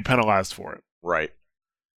 now I'm going to be penalized for it. Right.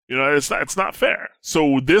 You know, it's not fair.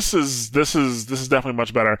 So this is definitely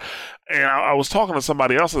much better. And I was talking to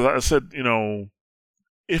somebody else, and I said, you know,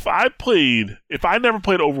 if I never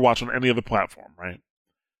played Overwatch on any other platform, right?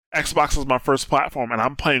 Xbox is my first platform, and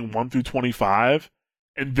I'm playing 1 through 25,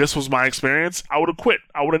 and this was my experience, I would have quit.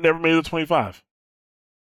 I would have never made it to 25.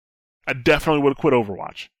 I definitely would have quit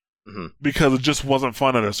Overwatch. Because it just wasn't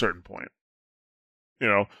fun at a certain point. You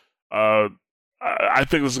know, I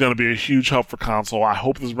think this is going to be a huge help for console. I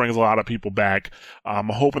hope this brings a lot of people back. I'm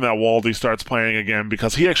hoping that Waldy starts playing again,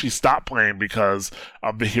 because he actually stopped playing because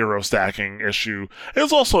of the hero stacking issue.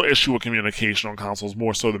 There's also an issue with communication on consoles,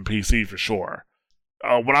 more so than PC for sure.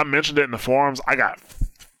 When I mentioned it in the forums, I got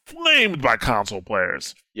flamed by console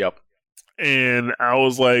players. Yep. And I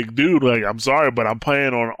was like, dude, like, I'm sorry, but I'm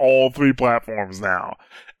playing on all 3 platforms now.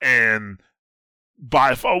 And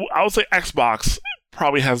I would say Xbox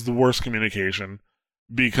probably has the worst communication,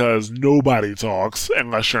 because nobody talks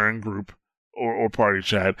unless you're in group or party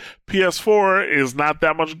chat. PS4 is not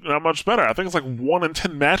much better. I think it's like 1 in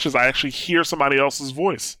 10 matches I actually hear somebody else's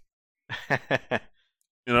voice.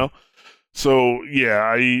 You know? So,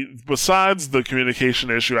 yeah, besides the communication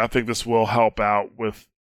issue, I think this will help out with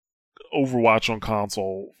Overwatch on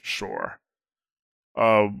console, sure.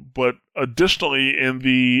 But additionally, in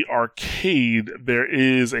the arcade, there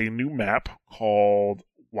is a new map called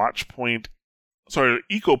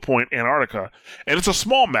Eco Point Antarctica, and it's a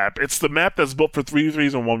small map. It's the map that's built for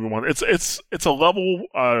 3v3s and 1v1. It's a level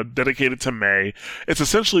dedicated to Mei. It's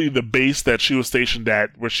essentially the base that she was stationed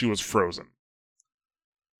at where she was frozen.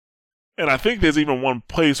 And I think there's even one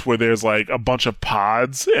place where there's like a bunch of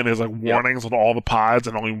pods, and there's like warnings on all the pods,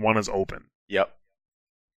 and only one is open. Yep.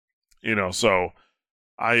 You know, so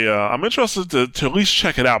I'm interested to at least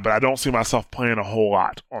check it out, but I don't see myself playing a whole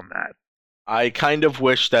lot on that. I kind of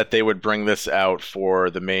wish that they would bring this out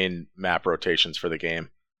for the main map rotations for the game.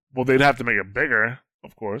 Well, they'd have to make it bigger,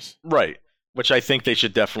 of course. Right. Which I think they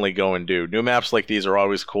should definitely go and do. New maps like these are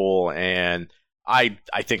always cool, and I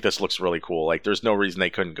think this looks really cool. Like, there's no reason they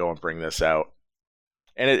couldn't go and bring this out.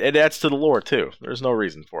 And it adds to the lore, too. There's no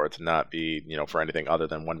reason for it to not be, you know, for anything other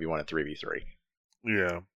than 1v1 and 3v3.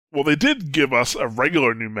 Yeah. Well, they did give us a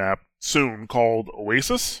regular new map soon called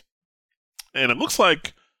Oasis. And you know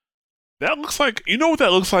what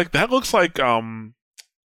that looks like? That looks like the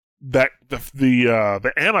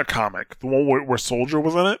Anna comic, the one where Soldier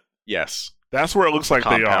was in it. Yes. That's where it looks like they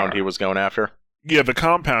are. The compound he was going after? Yeah, the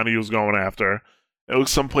compound he was going after. It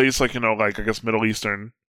looks someplace like, you know, like I guess Middle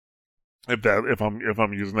Eastern, if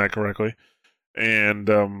I'm using that correctly. And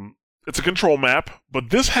it's a control map, but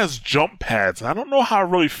this has jump pads. I don't know how I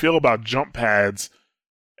really feel about jump pads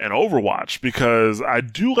and Overwatch, because I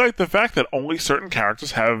do like the fact that only certain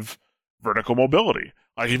characters have vertical mobility.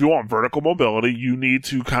 Like, if you want vertical mobility, you need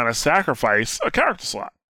to kind of sacrifice a character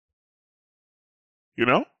slot. You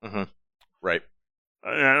know? Mm-hmm. Right.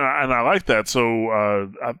 And I like that. So,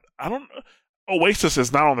 I don't... Oasis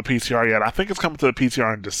is not on the PTR yet. I think it's coming to the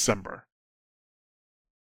PTR in December.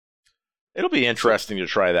 It'll be interesting to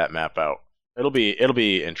try that map out. It'll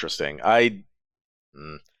be interesting. I'm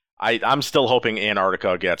still hoping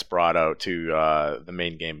Antarctica gets brought out to the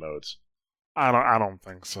main game modes. I don't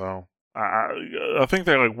think so. I think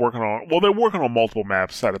they're like they're working on multiple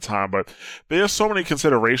maps at a time, but there's so many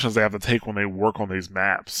considerations they have to take when they work on these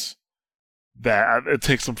maps that it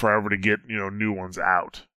takes them forever to get, new ones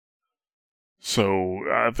out. So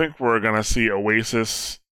I think we're gonna see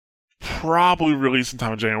Oasis probably release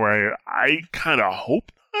sometime in January. I kind of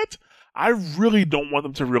hope not. I really don't want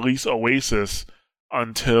them to release Oasis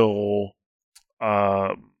until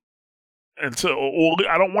I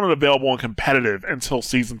don't want it available and competitive until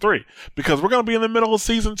Season 3, because we're going to be in the middle of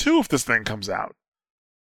Season 2 if this thing comes out,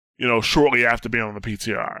 shortly after being on the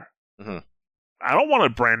PTR. Mm-hmm. I don't want a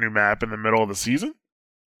brand new map in the middle of the season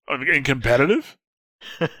in competitive.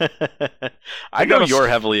 I know you're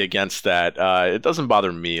heavily against that. It doesn't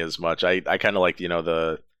bother me as much. I kind of like,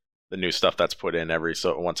 the new stuff that's put in every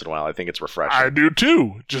once in a while. I think it's refreshing. I do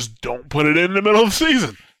too. Just don't put it in the middle of the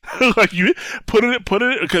season. Like, you put it,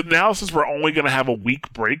 because now, since we're only going to have a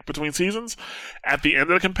week break between seasons, at the end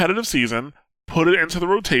of the competitive season, put it into the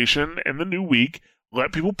rotation in the new week,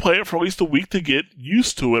 let people play it for at least a week to get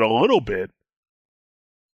used to it a little bit,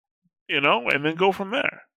 and then go from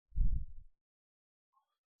there.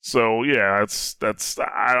 So yeah,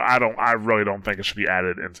 I really don't think it should be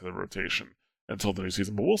added into the rotation until the new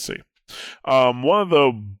season, but we'll see. One of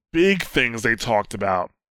the big things they talked about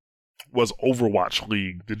was Overwatch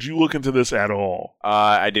League. Did you look into this at all?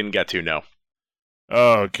 I didn't get to, no.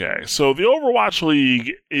 Okay, so the Overwatch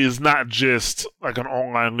League is not just like an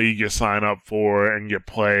online league you sign up for and you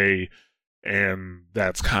play, and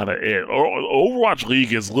that's kind of it. Overwatch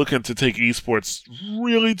League is looking to take esports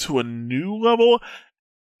really to a new level,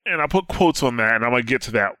 and I put quotes on that, and I'm going to get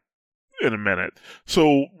to that in a minute.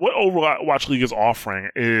 So what Overwatch League is offering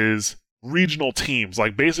is regional teams.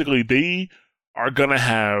 Like, basically, they are going to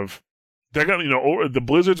have... the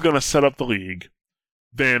Blizzard's going to set up the league.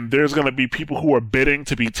 Then there's going to be people who are bidding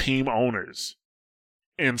to be team owners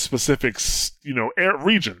in specific,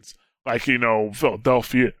 regions. Like,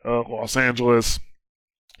 Philadelphia, Los Angeles,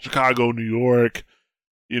 Chicago, New York,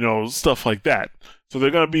 stuff like that. So they're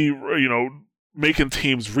going to be, making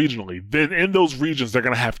teams regionally. Then in those regions, they're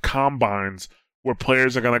going to have combines where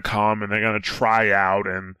players are going to come and they're going to try out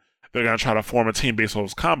and they're going to try to form a team based on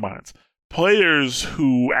those combines. Players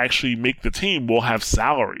who actually make the team will have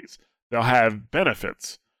salaries. They'll have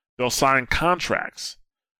benefits. They'll sign contracts.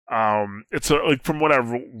 It's from what I've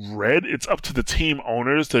read, it's up to the team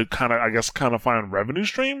owners to kind of find revenue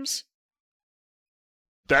streams.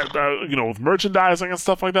 That with merchandising and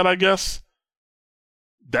stuff like that, I guess.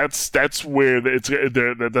 That's where that's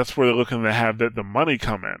where they're looking to have the money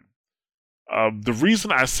come in. The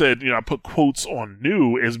reason I said I put quotes on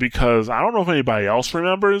new is because I don't know if anybody else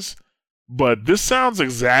remembers, but this sounds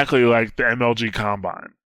exactly like the MLG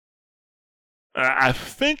Combine. I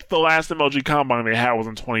think the last MLG Combine they had was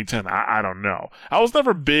in 2010. I don't know. I was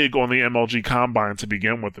never big on the MLG Combine to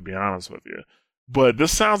begin with, to be honest with you. But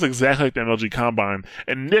this sounds exactly like the MLG Combine.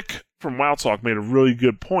 And Nick from WoW Talk made a really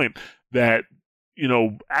good point that,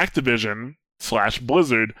 Activision /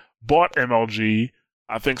 Blizzard bought MLG,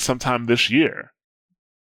 I think, sometime this year.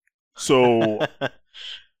 So,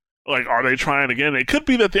 are they trying again? It could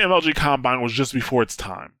be that the MLG Combine was just before its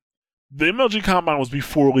time. The MLG Combine was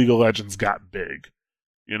before League of Legends got big.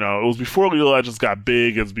 It was before League of Legends got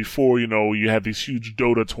big. It's before, you had these huge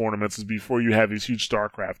Dota tournaments. It's before you had these huge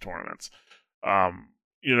StarCraft tournaments. A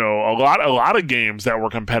lot of games that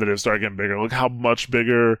were competitive started getting bigger. Look how much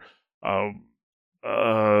bigger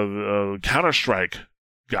Counter-Strike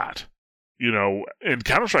got. In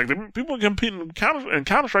Counter-Strike, people competing in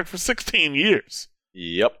Counter-Strike for 16 years.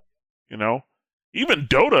 Yep. Even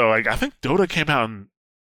Dota, I think Dota came out in,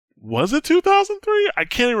 was it 2003? I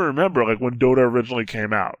can't even remember, when Dota originally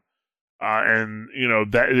came out. And,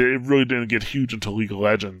 that it really didn't get huge until League of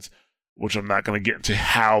Legends, which I'm not going to get into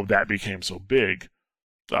how that became so big.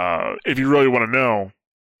 If you really want to know,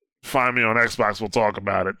 find me on Xbox, we'll talk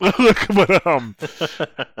about it. But,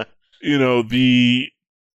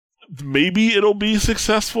 maybe it'll be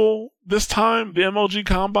successful this time, the MLG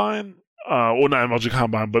Combine. Well, not MLG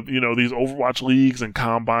Combine, but, these Overwatch leagues and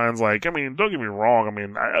combines. Don't get me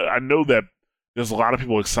wrong. I know that there's a lot of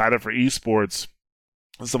people excited for esports,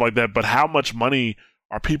 and stuff like that. But how much money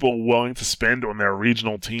are people willing to spend on their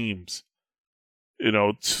regional teams?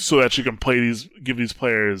 So that you can give these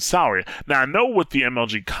players salary. Now I know with the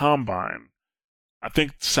MLG Combine, I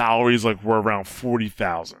think salaries were around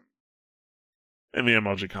 40,000 in the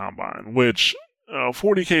MLG Combine, which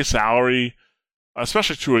 40K salary,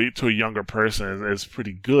 especially to a younger person, is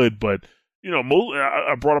pretty good. But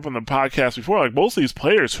I brought up in the podcast before, most of these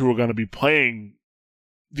players who are going to be playing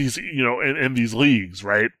these, in these leagues,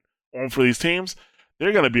 right, on for these teams,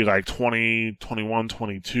 they're going to be 20, 21,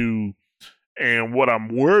 22. And what I'm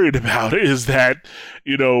worried about is that,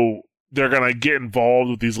 they're going to get involved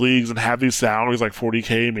with these leagues and have these salaries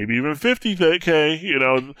 40K, maybe even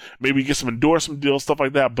 50K, maybe get some endorsement deals, stuff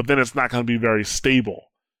like that, but then it's not going to be very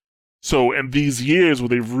stable. So in these years where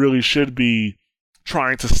they really should be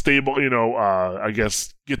trying to I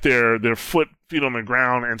guess get their feet on the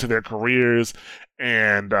ground into their careers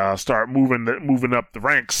and start moving up the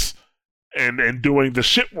ranks and doing the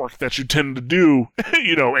shit work that you tend to do,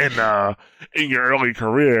 in your early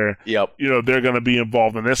career. Yep. They're going to be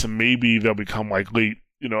involved in this, and maybe they'll become late.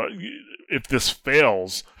 If this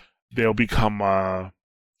fails, they'll become,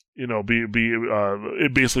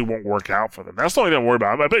 it basically won't work out for them. That's the only thing I'm worried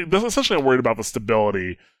about. Essentially, I'm worried about the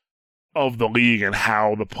stability of the league and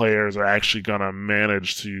how the players are actually going to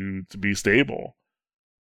manage to be stable.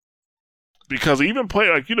 Because even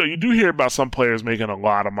you do hear about some players making a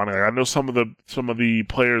lot of money. I know some of the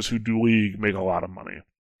players who do league make a lot of money.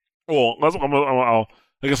 Well,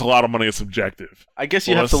 I guess a lot of money is subjective. I guess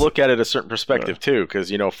you have to look at it a certain perspective too,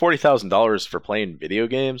 because $40,000 for playing video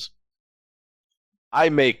games. I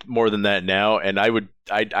make more than that now, and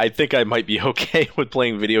I think I might be okay with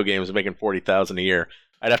playing video games and making $40,000 a year.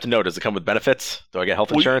 I'd have to know, does it come with benefits? Do I get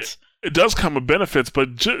health insurance? It does come with benefits,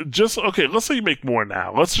 but just okay. Let's say you make more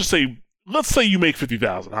now. Let's say you make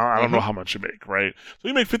 $50,000. I don't know how much you make, right? So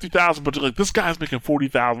you make $50,000, but you're this guy's making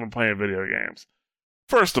 $40,000 playing video games.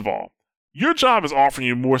 First of all, your job is offering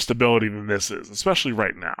you more stability than this is, especially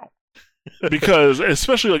right now. Because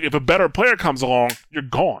especially if a better player comes along, you're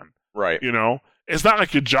gone. Right. It's not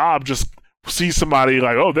like your job just sees somebody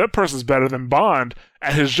oh, that person's better than Bond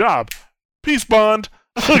at his job. Peace, Bond.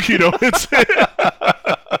 It's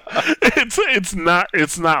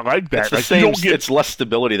not like that. It's the same. It's less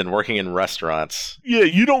stability than working in restaurants. Yeah,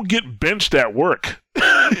 you don't get benched at work.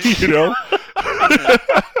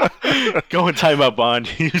 Go and time out,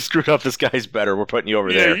 Bond. You screwed up. This guy's better. We're putting you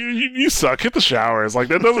over there. You suck. Hit the showers. That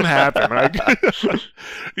doesn't happen.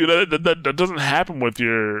 That doesn't happen with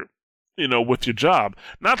your job.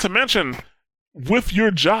 Not to mention, with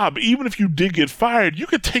your job, even if you did get fired, you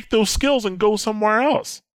could take those skills and go somewhere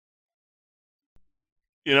else.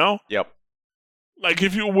 Yep.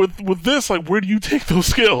 If you with this, where do you take those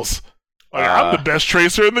skills? I'm the best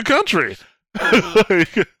tracer in the country.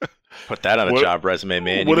 Put that on a job resume,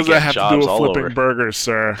 man. What does that have to do with flipping burgers,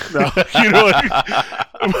 sir? No,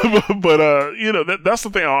 but that's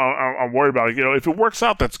the thing I'm worried about. If it works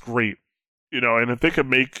out, that's great. And if they could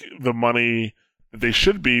make the money that they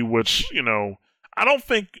should be, which I don't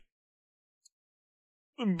think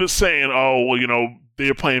saying, oh, well,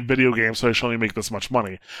 they're playing video games, so they should only make this much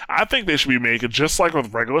money. I think they should be making, just like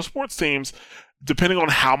with regular sports teams, depending on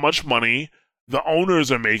how much money the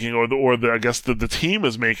owners are making, or I guess the team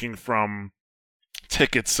is making from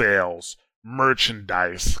ticket sales,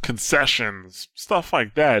 merchandise, concessions, stuff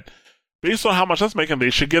like that. Based on how much that's making, they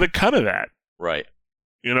should get a cut of that. Right.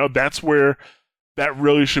 That's where that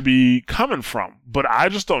really should be coming from. But I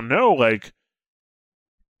just don't know,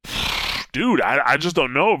 dude, I just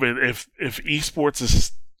don't know if esports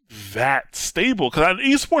is that stable, because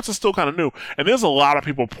esports is still kind of new, and there's a lot of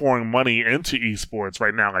people pouring money into esports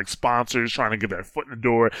right now, sponsors trying to get their foot in the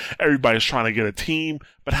door. Everybody's trying to get a team,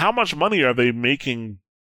 but how much money are they making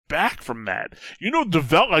back from that?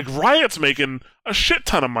 Riot's making a shit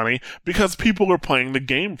ton of money because people are playing the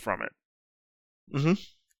game from it.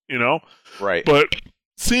 Right. But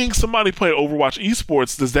seeing somebody play Overwatch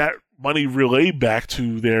esports, does that money relay back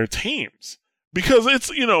to their teams? Because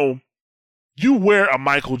it's, you wear a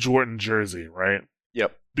Michael Jordan jersey, right?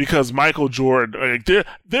 Yep. Because Michael Jordan,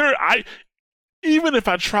 even if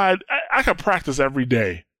I tried, I could practice every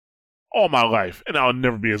day, all my life, and I'll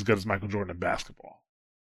never be as good as Michael Jordan in basketball.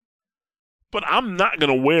 But I'm not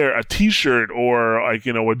going to wear a t-shirt or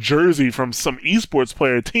a jersey from some esports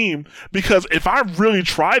player team, because if I really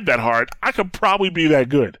tried that hard, I could probably be that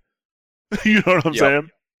good. You know what I'm saying?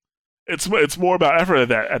 It's more about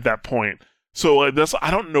effort at that point. So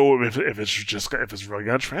I don't know if it's really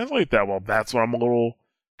going to translate that well. That's what I'm a little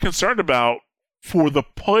concerned about for the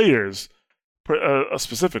players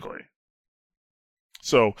specifically.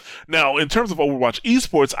 So now, in terms of Overwatch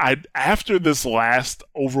esports, after this last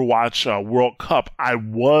Overwatch World Cup, I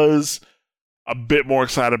was a bit more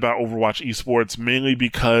excited about Overwatch esports, mainly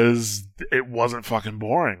because it wasn't fucking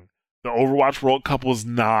boring. The Overwatch World Cup was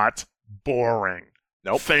not boring.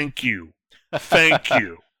 Nope. Thank you.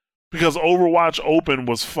 Because Overwatch Open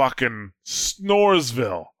was fucking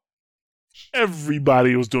Snoresville.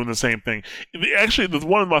 Everybody was doing the same thing. Actually,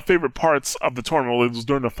 one of my favorite parts of the tournament was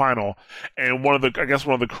during the final, and one of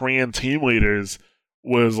the Korean team leaders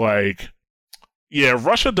was like, "Yeah,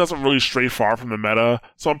 Russia doesn't really stray far from the meta,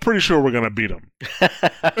 so I'm pretty sure we're gonna beat them."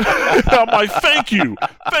 I'm like, "Thank you."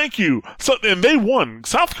 So, and they won.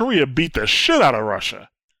 South Korea beat the shit out of Russia,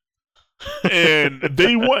 and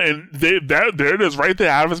they won. And there it is, right there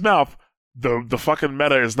out of his mouth. The fucking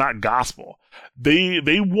meta is not gospel.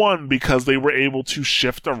 They won because they were able to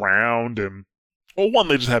shift around, and one,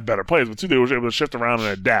 they just had better players, but two, they were able to shift around and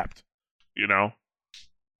adapt, you know.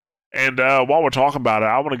 And while we're talking about it,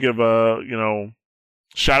 I want to give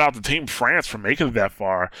shout out to Team France for making it that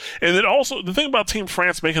far. And then also, the thing about Team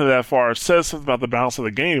France making it that far says something about the balance of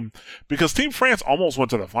the game, because Team France almost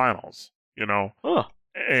went to the finals, you know. Huh.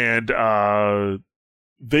 And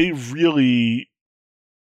they really,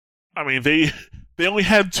 I mean, they only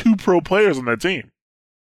had 2 pro players on that team.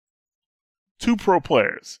 2 pro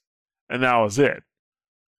players. And that was it.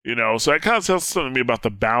 You know, so it kind of says something to me about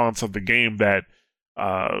the balance of the game, that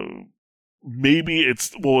maybe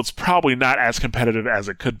it's probably not as competitive as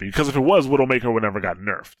it could be. Because if it was, Widowmaker would never got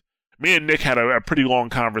nerfed. Me and Nick had a pretty long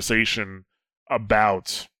conversation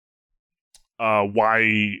about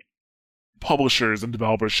why publishers and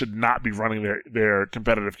developers should not be running their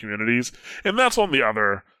competitive communities. And that's on the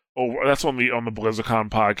BlizzCon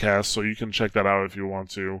podcast, so you can check that out if you want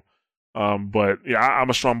to. But yeah, I'm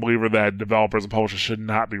a strong believer that developers and publishers should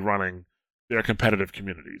not be running their competitive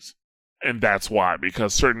communities. And that's why,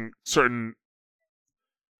 because there's certain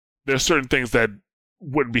things that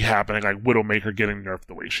wouldn't be happening, like Widowmaker getting nerfed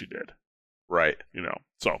the way she did. Right. You know,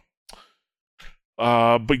 so.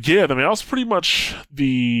 But yeah, I mean, that was pretty much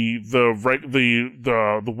the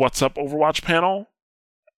What's Up Overwatch panel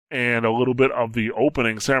and a little bit of the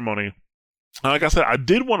opening ceremony. Like I said, I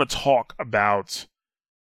did want to talk about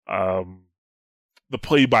the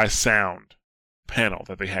play by sound panel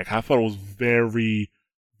that they had. I thought it was very,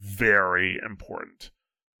 very important,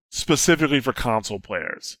 specifically for console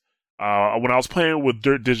players. When I was playing with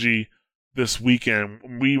Dirt Digi this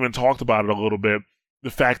weekend, we even talked about it a little bit. The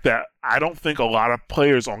fact that I don't think a lot of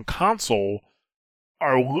players on console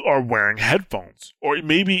are wearing headphones, or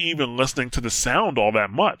maybe even listening to the sound all that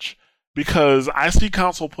much, because I see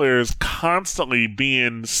console players constantly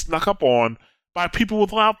being snuck up on by people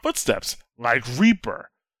with loud footsteps, like Reaper.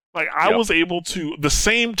 Like, I was able to, the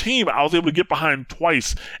same team, I was able to get behind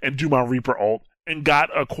twice and do my Reaper ult and got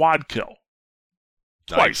a quad kill.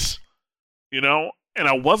 Twice. You know? And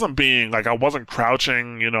I wasn't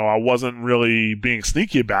crouching, you know, I wasn't really being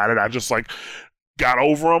sneaky about it. I just, got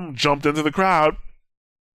over them, jumped into the crowd,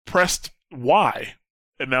 pressed Y,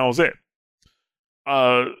 and that was it.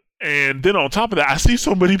 And then on top of that, I see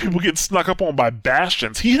so many people get snuck up on by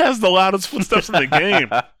Bastions. He has the loudest footsteps in the game.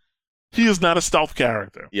 He is not a stealth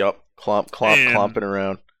character. Yep, clomping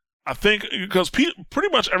around. I think because pretty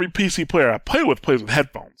much every PC player I play with plays with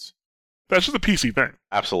headphones. That's just a PC thing.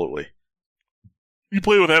 Absolutely. You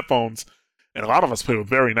play with headphones, and a lot of us play with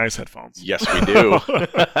very nice headphones. Yes, we do.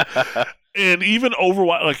 And even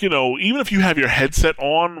Overwatch, even if you have your headset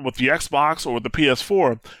on with the Xbox or with the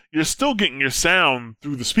PS4, you're still getting your sound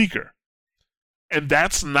through the speaker. And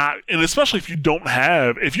that's not, and especially if you don't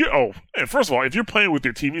have, and first of all, if you're playing with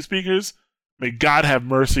your TV speakers, may God have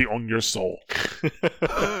mercy on your soul.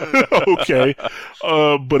 Okay.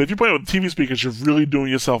 But if you're playing with TV speakers, you're really doing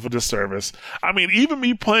yourself a disservice. I mean, even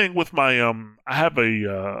me playing with my, I have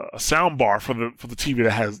a sound bar for the TV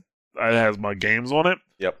that has my games on it.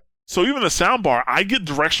 Yep. So even the sound bar, I get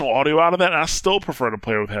directional audio out of that, and I still prefer to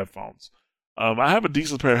play with headphones. I have a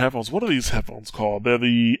decent pair of headphones. What are these headphones called? They're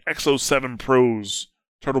the XO7 Pros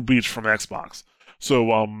Turtle Beach from Xbox.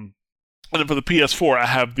 So, and then for the PS4, I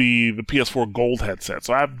have the PS4 Gold headset.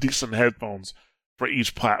 So I have decent headphones for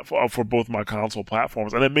each platform, for both my console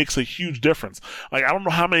platforms, and it makes a huge difference. Like, I don't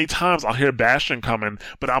know how many times I'll hear Bastion coming,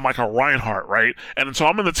 but I'm like a Reinhardt, right? And so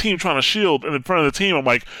I'm in the team trying to shield, and in front of the team, I'm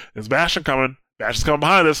like, "There's Bastion coming. Bastion's coming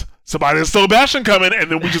behind us. There's still Bastion coming," and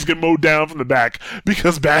then we just get mowed down from the back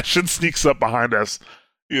because Bastion sneaks up behind us.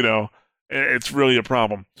 You know, it's really a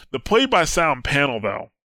problem. The play-by-sound panel, though,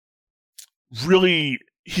 really,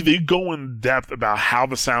 they go in depth about how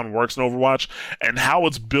the sound works in Overwatch and how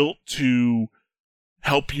it's built to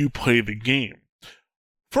help you play the game.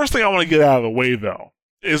 First thing I want to get out of the way, though,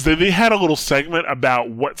 is that they had a little segment about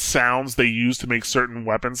what sounds they use to make certain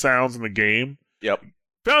weapon sounds in the game. Yep.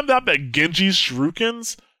 Found out that Genji's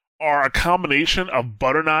shurikens are a combination of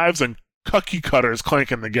butter knives and cookie cutters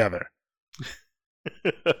clanking together.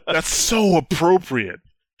 That's so appropriate.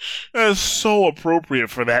 That is so appropriate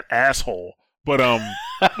for that asshole. But I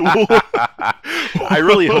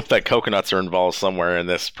really hope that coconuts are involved somewhere in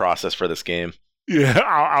this process for this game. Yeah,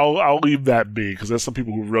 I'll leave that be because there's some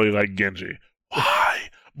people who really like Genji. Why?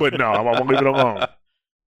 But no, I'm gonna leave it alone.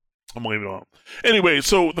 I'm gonna leave it alone. Anyway,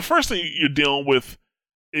 so the first thing you're dealing with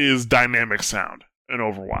is dynamic sound in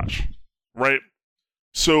Overwatch, right?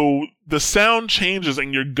 So the sound changes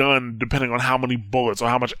in your gun depending on how many bullets or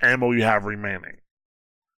how much ammo you have remaining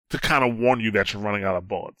to kind of warn you that you're running out of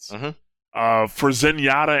bullets. Mm-hmm. For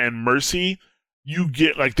Zenyatta and Mercy, you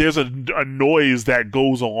get like there's a noise that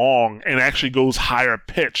goes along and actually goes higher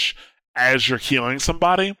pitch as you're healing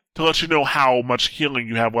somebody to let you know how much healing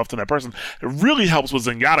you have left in that person. It really helps with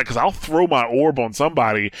Zenyatta because I'll throw my orb on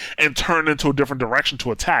somebody and turn into a different direction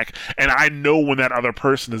to attack, and I know when that other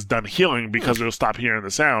person is done healing because it'll stop hearing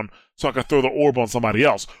the sound, so I can throw the orb on somebody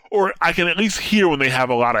else. Or I can at least hear when they have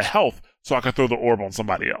a lot of health, so I can throw the orb on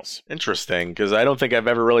somebody else. Interesting, because I don't think I've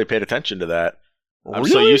ever really paid attention to that. I'm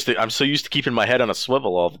Really? so used to keeping my head on a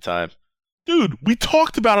swivel all the time. Dude, we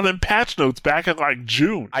talked about it in patch notes back in like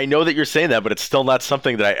June. I know that you're saying that, but it's still not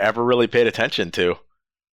something that I ever really paid attention to.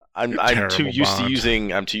 I'm too used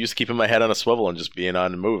to keeping my head on a swivel and just being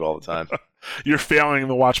on the move all the time. You're failing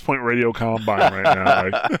the Watchpoint Radio Combine right now.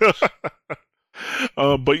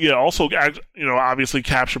 Like. But yeah, also, obviously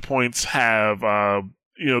capture points have,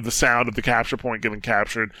 the sound of the capture point getting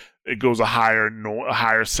captured. It goes a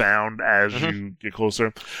higher sound as you get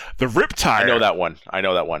closer. The Riptire. I know that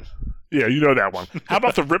one. Yeah, you know that one. How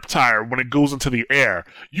about the Riptire when it goes into the air?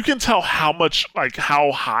 You can tell how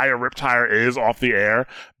high a Riptire is off the air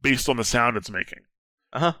based on the sound it's making.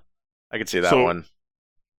 I can see that one.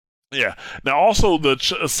 Yeah. Now, also, the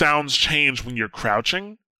sounds change when you're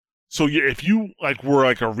crouching. So if you were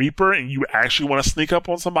like a Reaper and you actually want to sneak up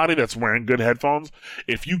on somebody that's wearing good headphones,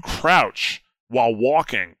 if you crouch while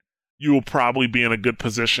walking, you will probably be in a good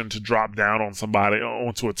position to drop down on somebody,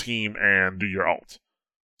 onto a team, and do your ult.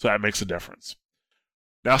 So that makes a difference.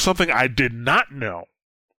 Now, something I did not know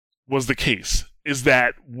was the case is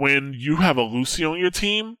that when you have a Lucio on your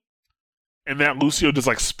team, and that Lucio does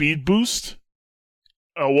like speed boost,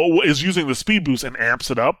 is using the speed boost and amps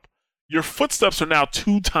it up, your footsteps are now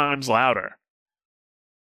 2 times louder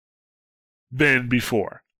than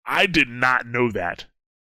before. I did not know that.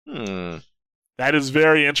 That is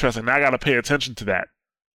very interesting. Now I got to pay attention to that.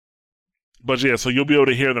 But yeah, so you'll be able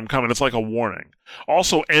to hear them coming. It's like a warning.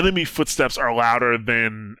 Also, enemy footsteps are louder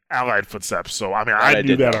than allied footsteps. So, I mean, I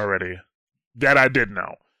knew that already. That I did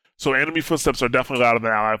know. So enemy footsteps are definitely louder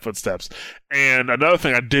than allied footsteps. And another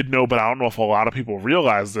thing I did know, but I don't know if a lot of people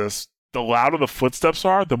realize this, the louder the footsteps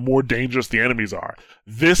are, the more dangerous the enemies are.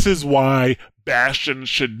 This is why Bastion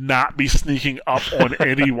should not be sneaking up on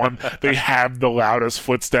anyone. They have the loudest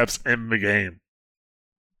footsteps in the game.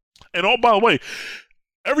 And oh, by the way,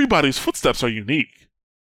 everybody's footsteps are unique.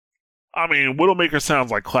 I mean, Widowmaker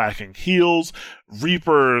sounds like clacking heels.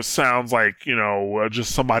 Reaper sounds like,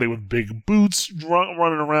 just somebody with big boots running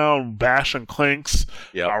around. Bastion clanks.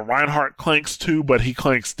 Yep. Reinhardt clanks too, but he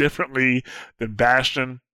clanks differently than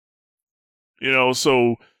Bastion.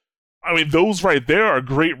 So, I mean, those right there are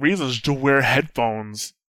great reasons to wear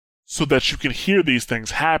headphones so that you can hear these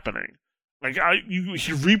things happening. Like,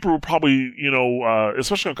 Reaper probably,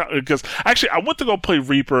 especially because actually I went to go play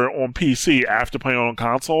Reaper on PC after playing on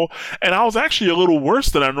console, and I was actually a little worse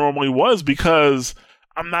than I normally was because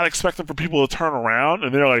I'm not expecting for people to turn around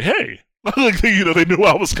and they're like, hey, they knew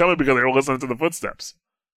I was coming because they were listening to the footsteps.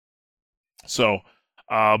 So,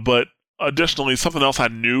 but additionally, something else I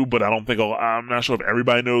knew, but I'm not sure if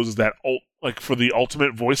everybody knows, is that for the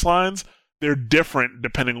ultimate voice lines, they're different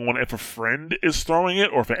depending on if a friend is throwing it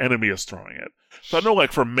or if an enemy is throwing it. So I know,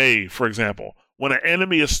 like for Mei, for example, when an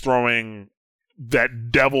enemy is throwing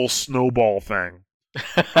that devil snowball thing,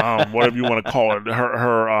 whatever you want to call it,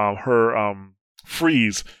 her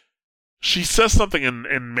freeze, she says something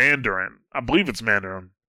in Mandarin. I believe it's Mandarin.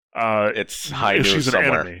 It's high noon she's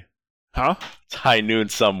somewhere. An enemy. Huh? It's high noon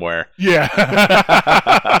somewhere. Yeah.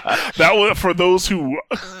 That was for those who.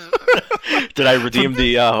 Did I redeem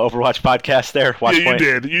the Overwatch podcast there? Watchpoint?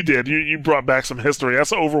 Yeah, you did. You brought back some history.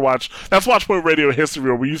 That's Overwatch. That's Watchpoint Radio history,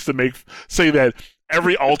 where we used to say that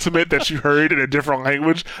every ultimate that you heard in a different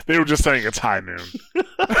language, they were just saying it's high noon.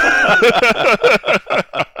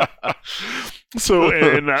 So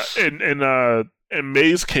in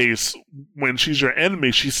May's case, when she's your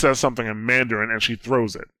enemy, she says something in Mandarin and she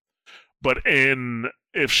throws it. But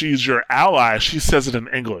if she's your ally, she says it in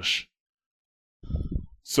English.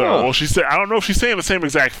 So, well, she said, I don't know if she's saying the same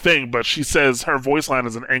exact thing, but she says her voice line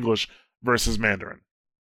is in English versus Mandarin.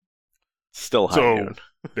 Still high noon.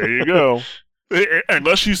 There you go.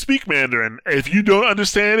 Unless you speak Mandarin, if you don't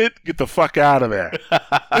understand it, get the fuck out of there.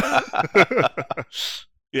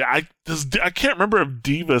 Yeah, I can't remember if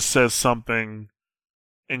Diva says something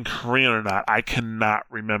in Korean or not. I cannot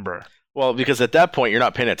remember. Well, because at that point, you're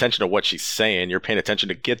not paying attention to what she's saying. You're paying attention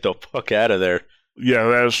to get the fuck out of there. Yeah,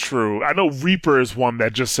 that is true. I know Reaper is one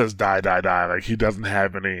that just says die, die, die. Like, he doesn't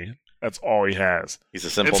have any. That's all he has. He's a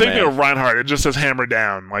simple man. And same thing with Reinhardt. It just says hammer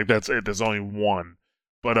down. Like, that's it. There's only one.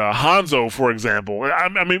 But Hanzo, for example,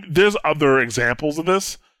 I mean, there's other examples of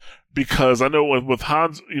this. Because I know with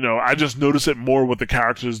Hans, I just notice it more with the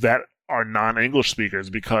characters that are non-English speakers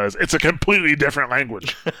because it's a completely different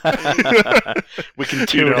language. We can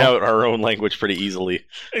tune out our own language pretty easily.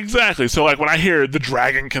 Exactly. So, like, when I hear the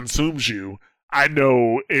dragon consumes you, I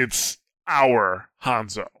know it's our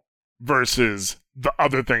Hanzo versus the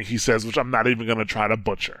other thing he says, which I'm not even going to try to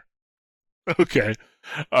butcher. Okay.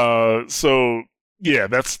 So, yeah,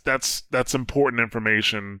 that's important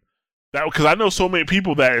information. That because I know so many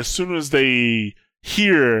people that as soon as they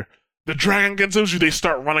hear the dragon consumes you, they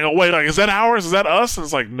start running away. Like, is that ours? Is that us? And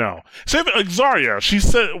it's like, no. Same thing like Zarya. She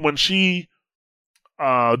said when she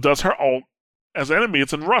does her ult as an enemy,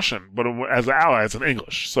 it's in Russian, but as an ally, it's in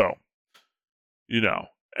English. So,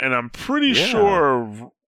 and I'm pretty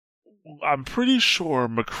sure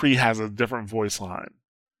McCree has a different voice line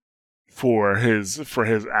for his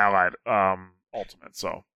allied ultimate.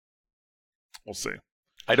 So, we'll see.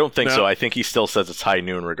 I don't think so. I think he still says it's high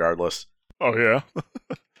noon regardless. Oh, yeah?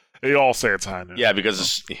 They all say it's high noon. Yeah,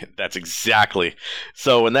 because that's exactly.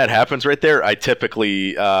 So when that happens right there, I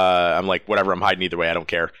typically, I'm like, whatever, I'm hiding either way. I don't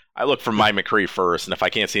care. I look for my McCree first, and if I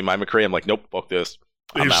can't see my McCree, I'm like, nope, fuck this.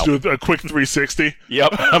 I'm you out. just do a quick 360?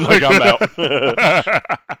 Yep. I'm like, I'm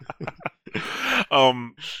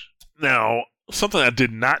out. Now, something I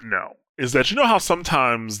did not know is that how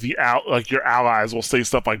sometimes your allies will say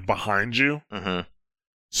stuff like behind you? Mm-hmm.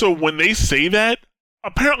 So when they say that,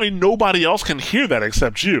 apparently nobody else can hear that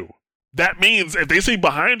except you. That means if they say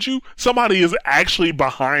behind you, somebody is actually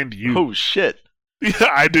behind you. Oh, shit. Yeah,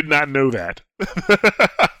 I did not know that. Dude,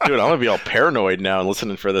 I'm going to be all paranoid now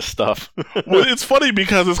listening for this stuff. Well, it's funny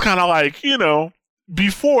because it's kind of like,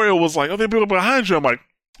 before it was like, oh, there are people behind you. I'm like,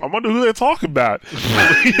 I wonder who they're talking about.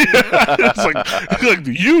 It's like,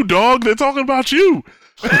 you, dog, they're talking about you.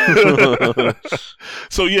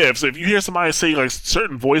 So yeah, if you hear somebody say like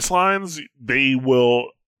certain voice lines, they will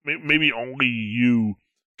maybe only you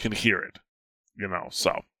can hear it.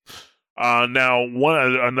 So now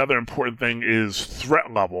another important thing is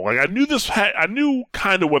threat level. Like I knew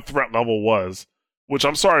kind of what threat level was, which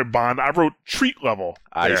I'm sorry, Bond, I wrote treat level.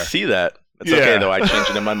 I see that. It's okay though. I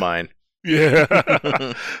changed it in my mind.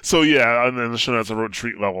 Yeah. So yeah, and then the show notes I wrote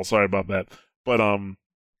treat level. Sorry about that. But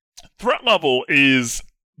threat level is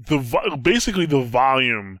basically the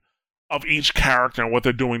volume of each character and what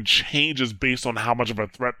they're doing changes based on how much of a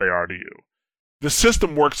threat they are to you. The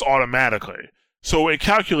system works automatically. So it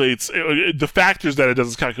calculates, the factors that it does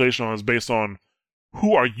its calculation on is based on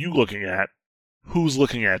who are you looking at, who's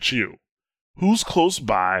looking at you, who's close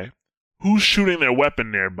by, who's shooting their weapon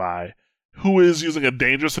nearby, who is using a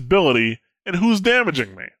dangerous ability, and who's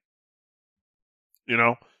damaging me.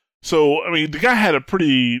 So, I mean, the guy had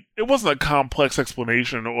it wasn't a complex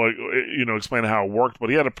explanation or, explaining how it worked,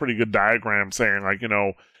 but he had a pretty good diagram saying, like,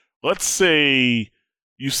 let's say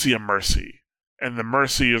you see a Mercy, and the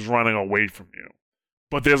Mercy is running away from you,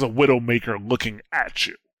 but there's a Widowmaker looking at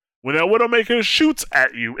you. When that Widowmaker shoots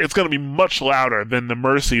at you, it's going to be much louder than the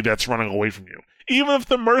Mercy that's running away from you. Even if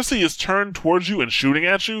the Mercy is turned towards you and shooting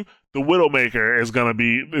at you, the Widowmaker her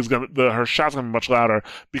shot's going to be much louder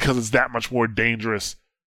because it's that much more dangerous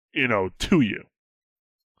to you.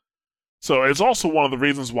 So it's also one of the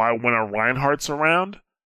reasons why when a Reinhardt's around,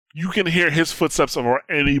 you can hear his footsteps over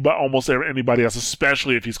almost anybody else,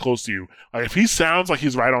 especially if he's close to you. Like if he sounds like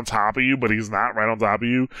he's right on top of you, but he's not right on top of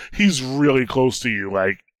you, he's really close to you.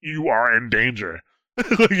 Like you are in danger.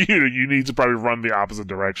 You need to probably run the opposite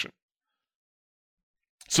direction.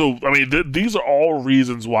 So, I mean, these are all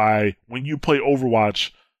reasons why when you play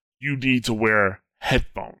Overwatch, you need to wear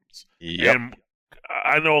headphones. Yep. And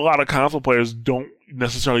I know a lot of console players don't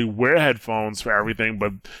necessarily wear headphones for everything,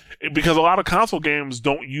 but because a lot of console games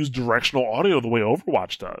don't use directional audio the way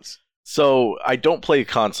Overwatch does. So I don't play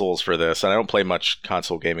consoles for this, and I don't play much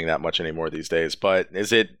console gaming that much anymore these days, but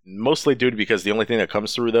is it mostly due to because the only thing that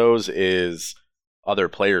comes through those is other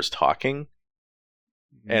players talking.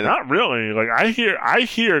 And not really. Like I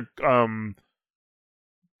hear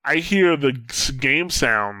the game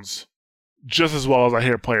sounds just as well as I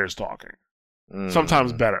hear players talking.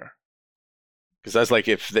 Sometimes better. Because that's like,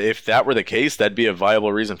 if that were the case, that'd be a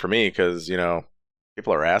viable reason for me. Because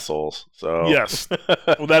people are assholes. So yes,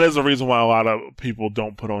 well, that is the reason why a lot of people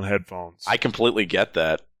don't put on headphones. I completely get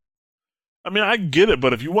that. I mean, I get it,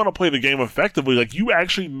 but if you want to play the game effectively, like, you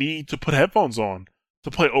actually need to put headphones on to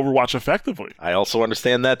play Overwatch effectively. I also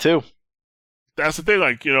understand that too. That's the thing.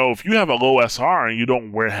 Like, if you have a low SR and you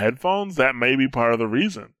don't wear headphones, that may be part of the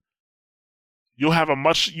reason. You have a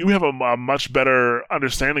much better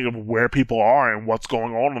understanding of where people are and what's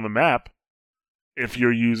going on the map if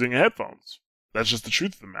you're using headphones. That's just the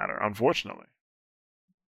truth of the matter, unfortunately.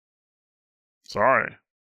 Sorry.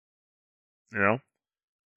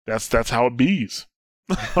 That's how it bees.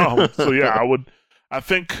 So yeah, I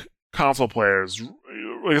think console players,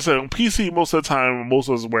 like I said, on PC most of the time, most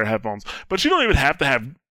of us wear headphones, but you don't even have to have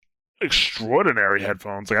extraordinary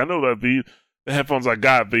headphones. Like, I know that the headphones I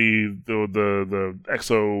got, the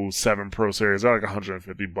XO 7 Pro series, they're like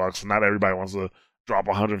 $150, and not everybody wants to drop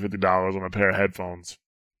 $150 on a pair of headphones.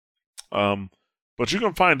 But you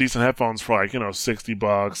can find decent headphones for like,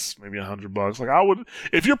 $60, maybe $100. Like, I would,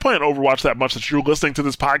 if you're playing Overwatch that much that you're listening to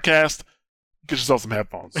this podcast, get yourself some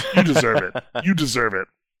headphones. You deserve it. You deserve it.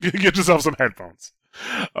 Get yourself some headphones.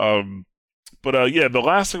 But yeah, the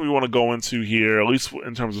last thing we want to go into here, at least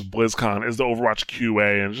in terms of BlizzCon, is the Overwatch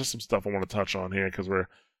QA, and just some stuff I want to touch on here because we're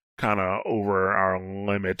kind of over our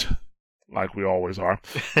limit, like we always are.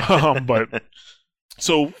 But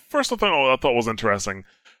so first thing I thought was interesting,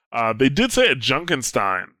 they did say at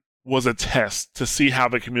Junkenstein was a test to see how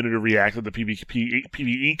the community reacted to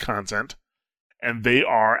PvE content, and they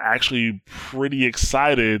are actually pretty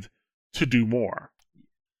excited to do more.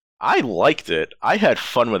 I liked it. I had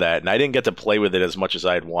fun with that, and I didn't get to play with it as much as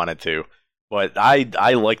I had wanted to. But I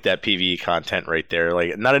like that PvE content right there.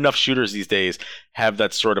 Like, not enough shooters these days have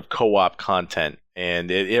that sort of co-op content,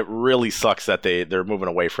 and it really sucks that they're moving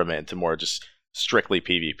away from it into more just strictly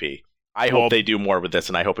PvP. I hope they do more with this,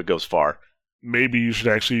 and I hope it goes far. Maybe you should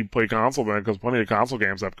actually play console then, because plenty of console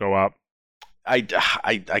games have co-op. I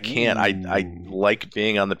can't. I like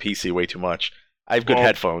being on the PC way too much. I have good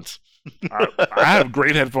headphones. I have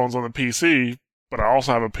great headphones on the PC, but I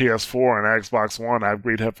also have a PS4 and Xbox One. I have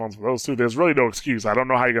great headphones for those too. There's really no excuse. I don't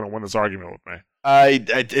know how you're going to win this argument with me.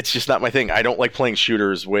 It's just not my thing. I don't like playing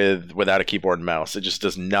shooters without a keyboard and mouse. It just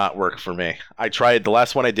does not work for me. I tried. The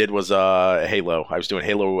last one I did was Halo. I was doing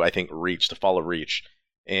Halo, I think, Reach, to follow Reach,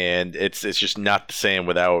 and it's just not the same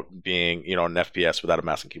without being an FPS without a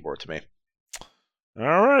mouse and keyboard to me.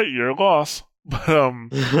 All right, you're a loss.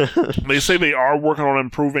 But they say they are working on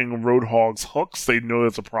improving Roadhog's hooks. They know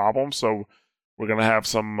that's a problem, so we're gonna have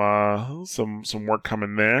some work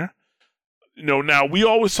coming there. Now we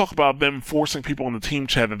always talk about them forcing people in the team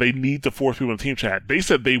chat, that they need to force people in the team chat. They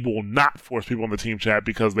said they will not force people in the team chat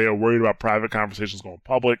because they are worried about private conversations going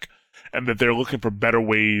public, and that they're looking for better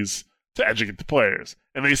ways to educate the players.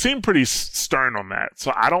 And they seem pretty stern on that.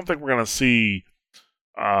 So I don't think we're gonna see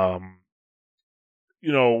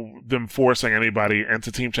them forcing anybody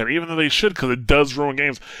into team chat, even though they should, because it does ruin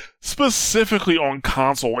games. Specifically on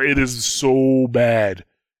console, it is so bad.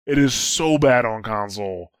 It is so bad on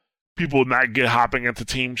console. People not hopping into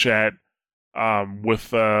team chat with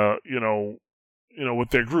their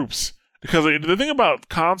groups, because the thing about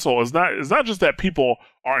console is not just that people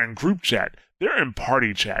are in group chat; they're in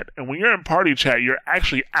party chat, and when you're in party chat, you're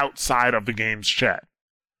actually outside of the game's chat.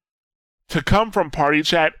 To come from party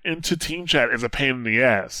chat into team chat is a pain in the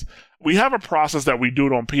ass. We have a process that we do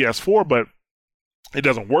it on PS4, but it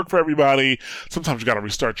doesn't work for everybody. Sometimes you got to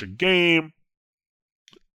restart your game.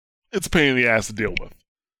 It's a pain in the ass to deal with.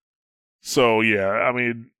 So yeah, I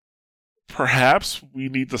mean, perhaps we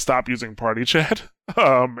need to stop using party chat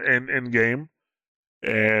in game,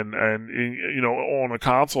 and on the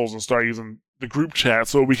consoles, and start using the group chat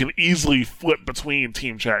so we can easily flip between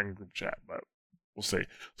team chat and group chat. But we'll see.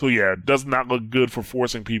 So yeah, it does not look good for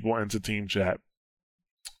forcing people into team chat.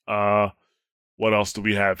 What else do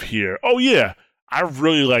we have here? Oh yeah, I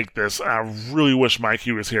really like this. I really wish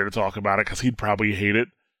Mikey was here to talk about it, because he'd probably hate it.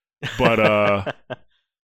 But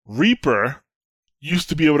Reaper used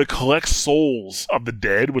to be able to collect souls of the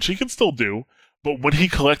dead, which he can still do. But when he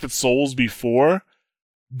collected souls before,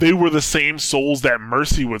 they were the same souls that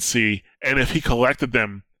Mercy would see, and if he collected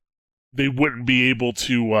them, they wouldn't be able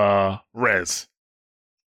to res.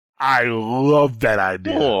 I love that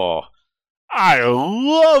idea. Oh. I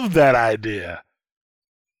love that idea.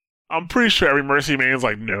 I'm pretty sure every Mercy man is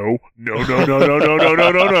like, no.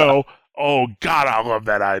 Oh, God, I love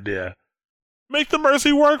that idea. Make the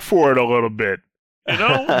Mercy work for it a little bit. You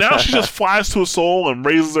know? Now she just flies to a soul and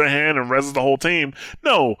raises her hand and reses the whole team.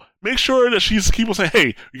 No, make sure that she's keep saying,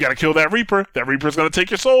 hey, you gotta kill that Reaper. That Reaper's gonna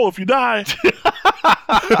take your soul if you die.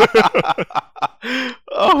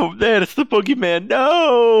 Oh, man, it's the Boogeyman.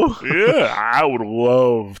 No! Yeah, I would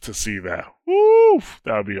love to see that. Woo!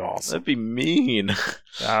 That would be awesome. That'd be mean.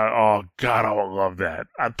 Oh, God, I would love that.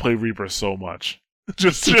 I'd play Reaper so much.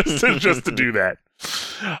 just to do that.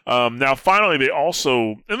 Now, finally, they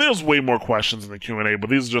also, and there's way more questions in the Q&A, but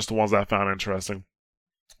these are just the ones that I found interesting.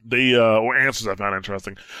 They, or answers I found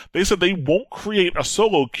interesting. They said they won't create a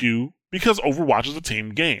solo queue because Overwatch is a team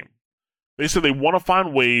game. They said they want to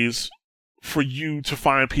find ways for you to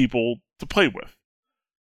find people to play with.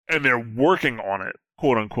 And they're working on it,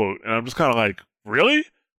 quote unquote. And I'm just kind of like, really?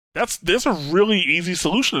 There's a really easy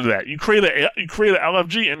solution to that. You create an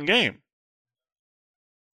LFG in game.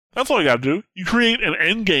 That's all you gotta do. You create an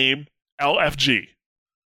in-game LFG.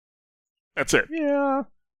 That's it. Yeah.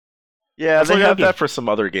 Yeah, they have that for some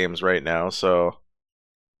other games right now, so.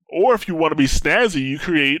 Or if you want to be snazzy, you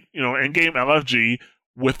create, in-game LFG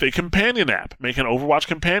with a companion app. Make an Overwatch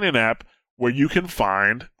companion app where you can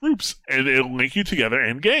find groups, and it'll link you together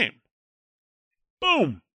in-game.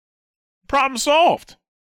 Boom. Problem solved.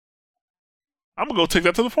 I'm gonna go take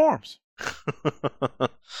that to the forums.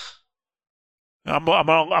 I'm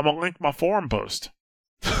gonna link my forum post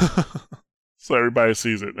so everybody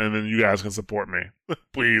sees it, and then you guys can support me.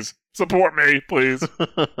 Please support me, please.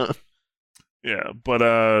 Yeah,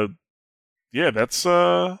 but yeah, that's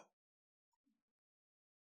that.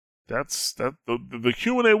 The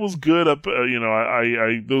Q&A was good.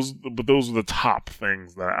 Those are the top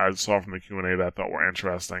things that I saw from the Q&A that I thought were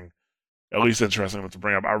interesting, at least interesting to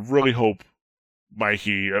bring up. I really hope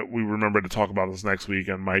Mikey, we remember to talk about this next week,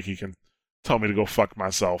 and Mikey can tell me to go fuck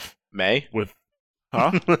myself. May?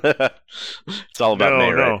 Huh? It's all about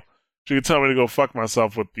May, right? No. She could tell me to go fuck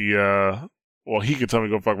myself with the, he could tell me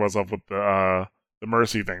to go fuck myself with the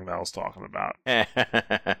Mercy thing that I was talking about.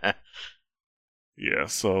 Yeah,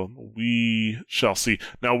 so we shall see.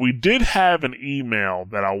 Now, we did have an email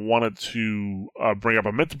that I wanted to bring up.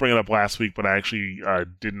 I meant to bring it up last week, but I actually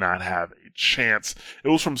did not have a chance. It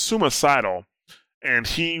was from Suicidal. And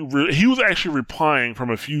he was actually replying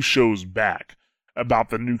from a few shows back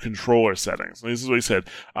about the new controller settings. And this is what he said.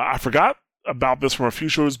 I forgot about this from a few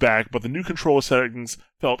shows back, but the new controller settings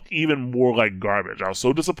felt even more like garbage. I was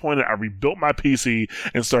so disappointed. I rebuilt my PC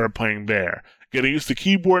and started playing there. Getting used to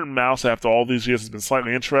keyboard and mouse after all these years has been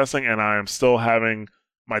slightly interesting, and I am still having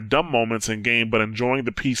my dumb moments in game, but enjoying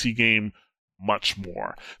the PC game much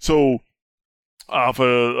more. So,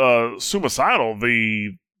 for Suicidal,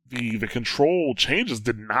 the control changes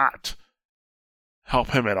did not help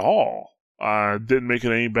him at all. Didn't make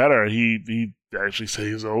it any better. He actually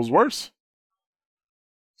says it was worse.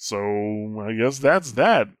 So I guess that's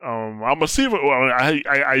that. I'm gonna see if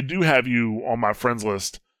I do have you on my friends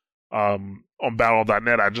list on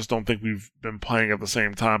Battle.net. I just don't think we've been playing at the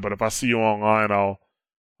same time. But if I see you online,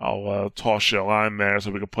 I'll toss you a line there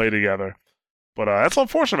so we can play together. But that's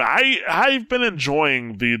unfortunate. I've been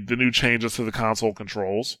enjoying the new changes to the console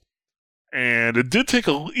controls, and it did take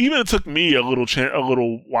it took me a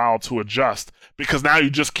little while to adjust, because now you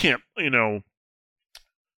just can't, you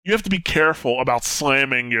have to be careful about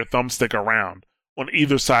slamming your thumbstick around on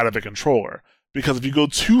either side of the controller, because if you go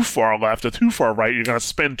too far left or too far right, you're gonna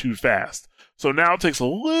spin too fast. So now it takes a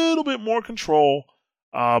little bit more control,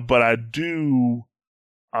 but I do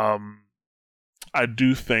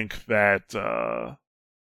think that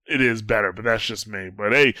it is better, but that's just me.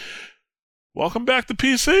 But hey, welcome back to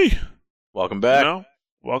PC. Welcome back.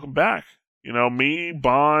 Welcome back. Me,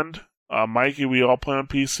 Bond, Mikey, we all play on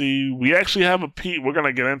PC. We actually have we're going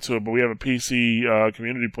to get into it, but we have a PC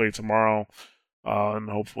community play tomorrow. And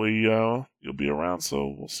hopefully you'll be around,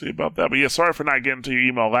 so we'll see about that. But yeah, sorry for not getting to your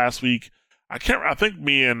email last week. I think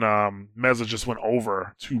me and Meza just went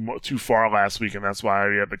over too far last week, and that's why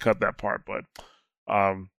I had to cut that part. But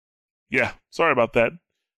yeah, sorry about that.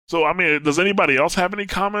 So does anybody else have any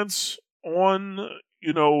comments on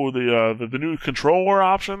the new controller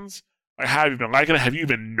options? Like, have you been liking it? Have you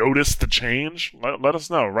even noticed the change? Let us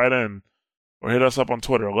know. Write in or hit us up on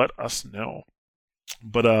Twitter. Let us know.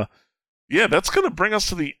 But yeah, that's gonna bring us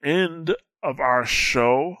to the end of our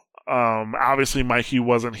show. Obviously, Mikey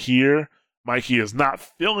wasn't here. Mikey is not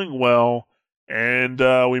feeling well, and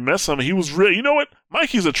we miss him. He was really, you know what?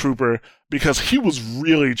 Mikey's a trooper, because he was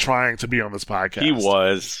really trying to be on this podcast. He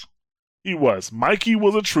was. Mikey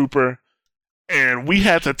was a trooper, and we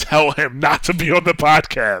had to tell him not to be on the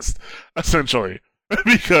podcast, essentially,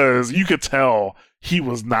 because you could tell he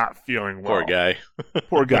was not feeling well. Poor guy.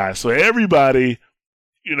 Poor guy. So everybody,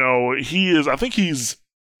 he is. I think he's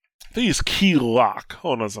Key Lock.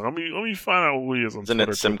 Hold on a second. Let me find out who he is on Isn't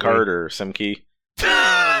Twitter. it SIM card or SIM key?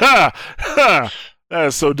 That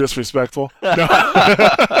is so disrespectful. No,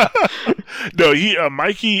 no.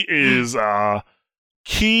 Mikey is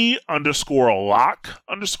Key_Lock_.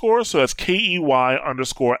 So that's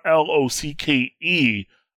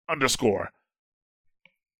KEY_LOCKE_.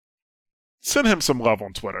 Send him some love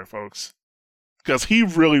on Twitter, folks, because he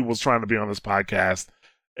really was trying to be on this podcast,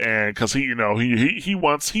 and because he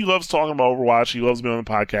loves talking about Overwatch. He loves being on the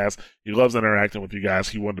podcast. He loves interacting with you guys.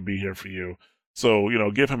 He wanted to be here for you. So,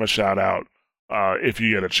 give him a shout out if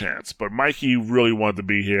you get a chance. But Mikey really wanted to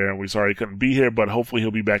be here, and we're sorry he couldn't be here, but hopefully he'll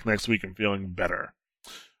be back next week and feeling better.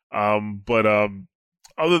 But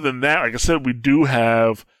other than that, like I said, we do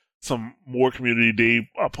have some more community day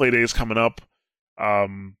play days coming up.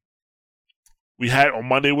 We had on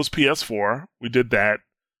Monday was PS4. We did that.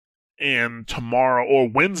 And tomorrow, or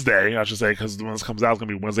Wednesday, I should say, because when this comes out, it's going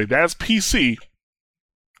to be Wednesday. That's PC.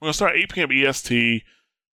 We're going to start 8 p.m. EST.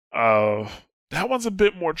 That one's a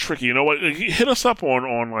bit more tricky. You know what? Hit us up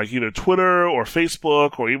on like either Twitter or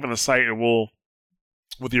Facebook or even the site, and we'll,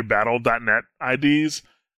 with your battle.net IDs,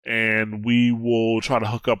 and we will try to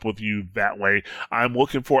hook up with you that way. I'm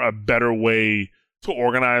looking for a better way to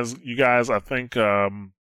organize you guys. I think we're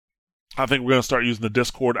going to start using the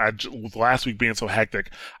Discord. With last week being so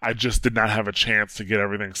hectic, I just did not have a chance to get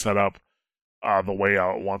everything set up the way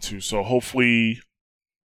I want to. So hopefully,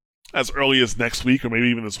 as early as next week or maybe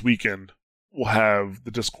even this weekend, we'll have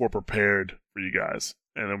the Discord prepared for you guys.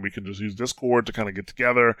 And then we can just use Discord to kind of get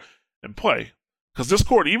together and play. Because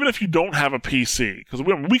Discord, even if you don't have a PC, because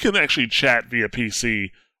we can actually chat via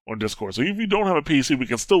PC on Discord. So if you don't have a PC, we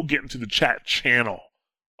can still get into the chat channel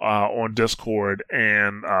on Discord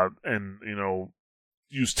and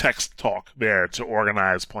use text talk there to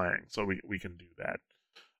organize playing. So we can do that.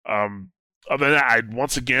 Other than that,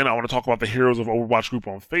 once again, I want to talk about the Heroes of Overwatch group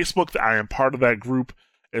on Facebook. I am part of that group.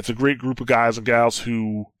 It's a great group of guys and gals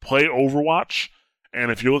who play Overwatch. And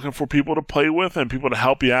if you're looking for people to play with and people to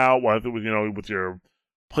help you out, whether with your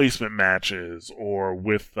placement matches or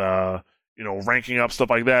with ranking up, stuff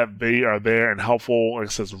like that, they are there and helpful. Like I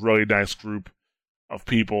said, it's a really nice group of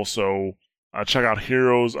people. So check out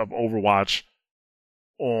Heroes of Overwatch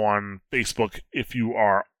on Facebook if you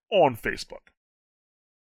are on Facebook.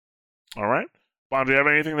 All right. Bon, do you have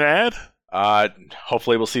anything to add?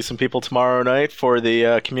 Hopefully we'll see some people tomorrow night for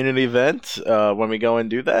the community event when we go and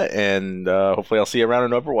do that, and hopefully I'll see you around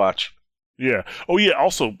in Overwatch. Yeah. Oh yeah,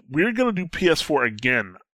 also, we're going to do PS4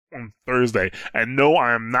 again on Thursday. And no,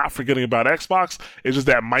 I am not forgetting about Xbox. It's just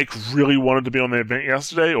that Mike really wanted to be on the event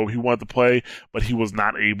yesterday, or he wanted to play, but he was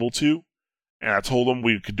not able to. And I told him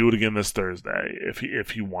we could do it again this Thursday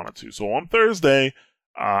if he wanted to. So on Thursday,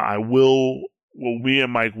 me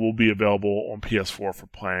and Mike will be available on PS4 for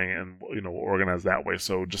playing, and we'll organize that way.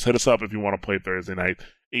 So just hit us up if you want to play Thursday night,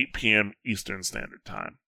 8 p.m. Eastern Standard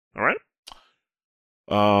Time. All right?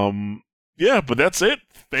 Yeah, but that's it.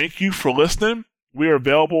 Thank you for listening. We are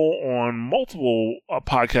available on multiple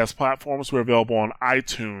podcast platforms. We're available on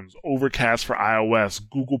iTunes, Overcast for iOS,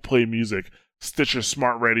 Google Play Music, Stitcher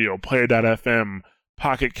Smart Radio, Player.fm,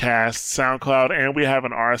 Pocket Cast, SoundCloud, and we have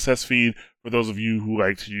an RSS feed for those of you who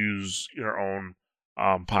like to use your own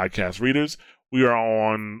podcast readers. We are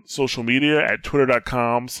on social media at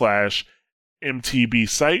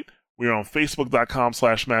twitter.com/mtbsite. We are on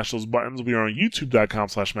facebook.com/mashthosebuttons. We are on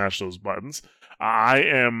youtube.com/mashthosebuttons. I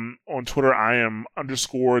am on Twitter. I am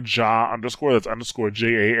 _Ja_. That's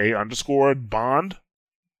 _JAA_ Bond.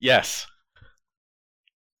 Yes.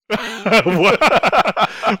 What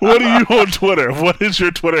are you on Twitter? What is your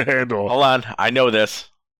Twitter handle? Hold on. I know this.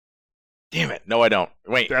 Damn it. No, I don't.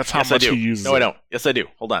 Wait. That's how much he uses No, I don't. Yes, I do.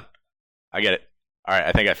 Hold on. I get it. All right.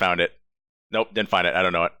 I think I found it. Nope. Didn't find it. I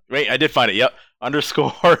don't know it. Wait. I did find it. Yep.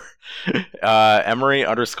 _Emery_PF.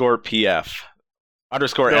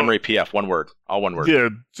 _Emery PF. One word. All one word. Yeah.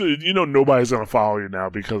 So, nobody's going to follow you now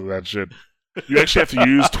because of that shit. You actually have to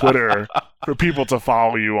use Twitter for people to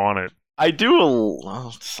follow you on it. I do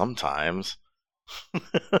sometimes.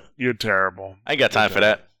 You're terrible. I ain't got time for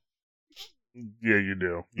that. Yeah, you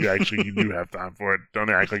do. You do have time for it. Don't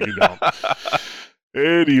act like you don't.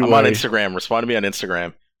 Anyway, I'm on Instagram. Respond to me on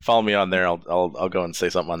Instagram. Follow me on there. I'll go and say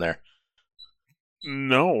something on there.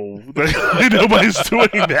 No, nobody's doing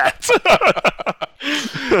that.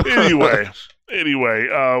 Anyway,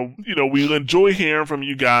 we enjoy hearing from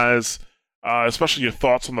you guys, especially your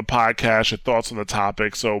thoughts on the podcast, your thoughts on the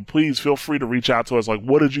topic. So please feel free to reach out to us. Like,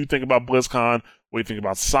 what did you think about BlizzCon? What do you think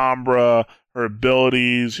about Sombra, her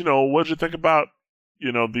abilities? What did you think about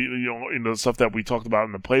the stuff that we talked about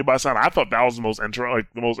in the play by sound. I thought that was the most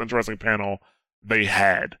interesting panel they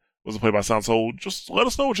had was the play by sound. So just let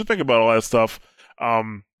us know what you think about all that stuff.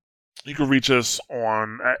 You can reach us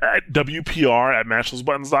at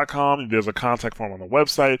WPR@mashthosebuttons.com. There's a contact form on the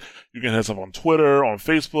website. You can hit us up on Twitter, on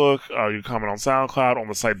Facebook. You can comment on SoundCloud, on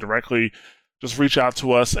the site directly. Just reach out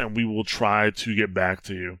to us, and we will try to get back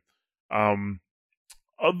to you.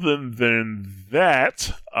 Other than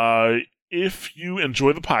that, if you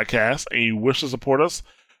enjoy the podcast and you wish to support us,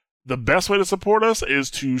 the best way to support us is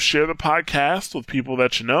to share the podcast with people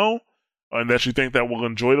that you know and that you think that will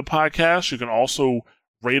enjoy the podcast. You can also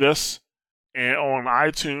rate us on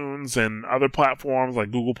iTunes and other platforms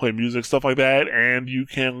like Google Play Music, stuff like that, and you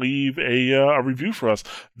can leave a review for us.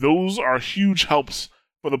 Those are huge helps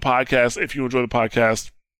for the podcast if you enjoy the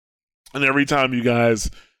podcast. And every time you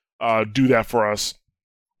guys do that for us,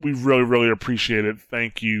 we really, really appreciate it.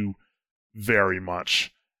 Thank you very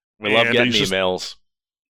much. We love getting emails.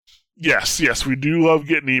 Yes, we do love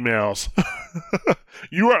getting emails.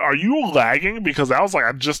 Are you lagging? Because I was like,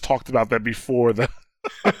 I just talked about that before the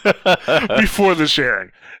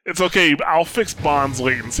sharing. It's okay. I'll fix Bond's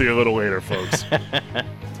latency a little later, folks.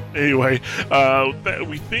 Anyway,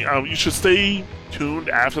 we think you should stay tuned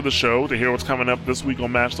after the show to hear what's coming up this week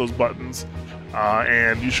on Mash Those Buttons.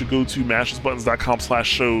 And you should go to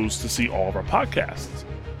mashthosebuttons.com/shows to see all of our podcasts.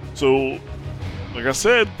 So, like I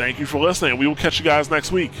said, thank you for listening. We will catch you guys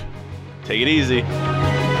next week. Take it easy.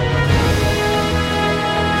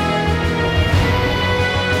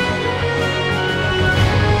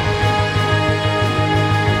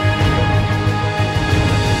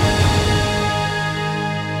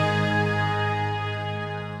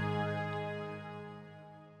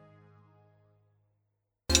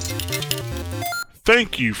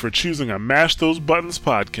 Thank you for choosing a Mash Those Buttons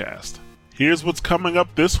podcast. Here's what's coming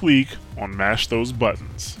up this week on Mash Those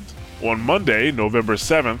Buttons. On Monday, November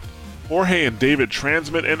 7th, Jorge and David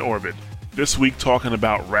transmit in orbit, this week talking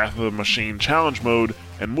about Wrath of the Machine Challenge Mode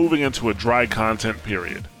and moving into a dry content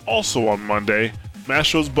period. Also on Monday,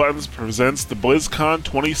 Mash Those Buttons presents the BlizzCon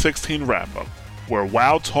 2016 wrap-up, where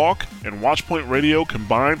WoW Talk and Watchpoint Radio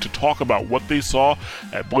combine to talk about what they saw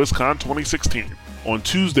at BlizzCon 2016. On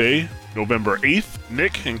Tuesday, November 8th,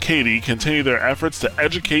 Nick and Katie continue their efforts to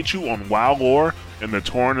educate you on WoW lore in The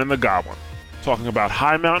Torn and the Goblin, talking about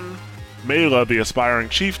High Mountain, Mela the aspiring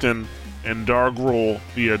chieftain, and Dargrul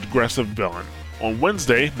the aggressive villain. On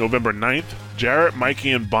Wednesday, November 9th, Jarrett,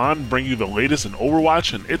 Mikey, and Bond bring you the latest in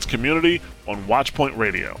Overwatch and its community on Watchpoint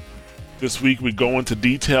Radio. This week we go into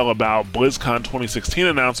detail about BlizzCon 2016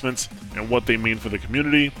 announcements and what they mean for the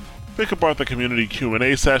community, pick apart the community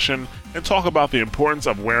Q&A session, and talk about the importance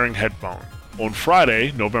of wearing headphones. On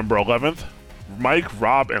Friday, November 11th, Mike,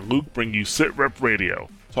 Rob, and Luke bring you Sit Rep Radio,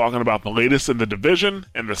 talking about the latest in the division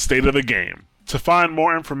and the state of the game. To find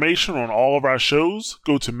more information on all of our shows,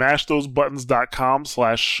 go to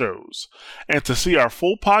mashthosebuttons.com/shows. And to see our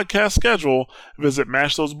full podcast schedule, visit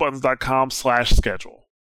mashthosebuttons.com/schedule.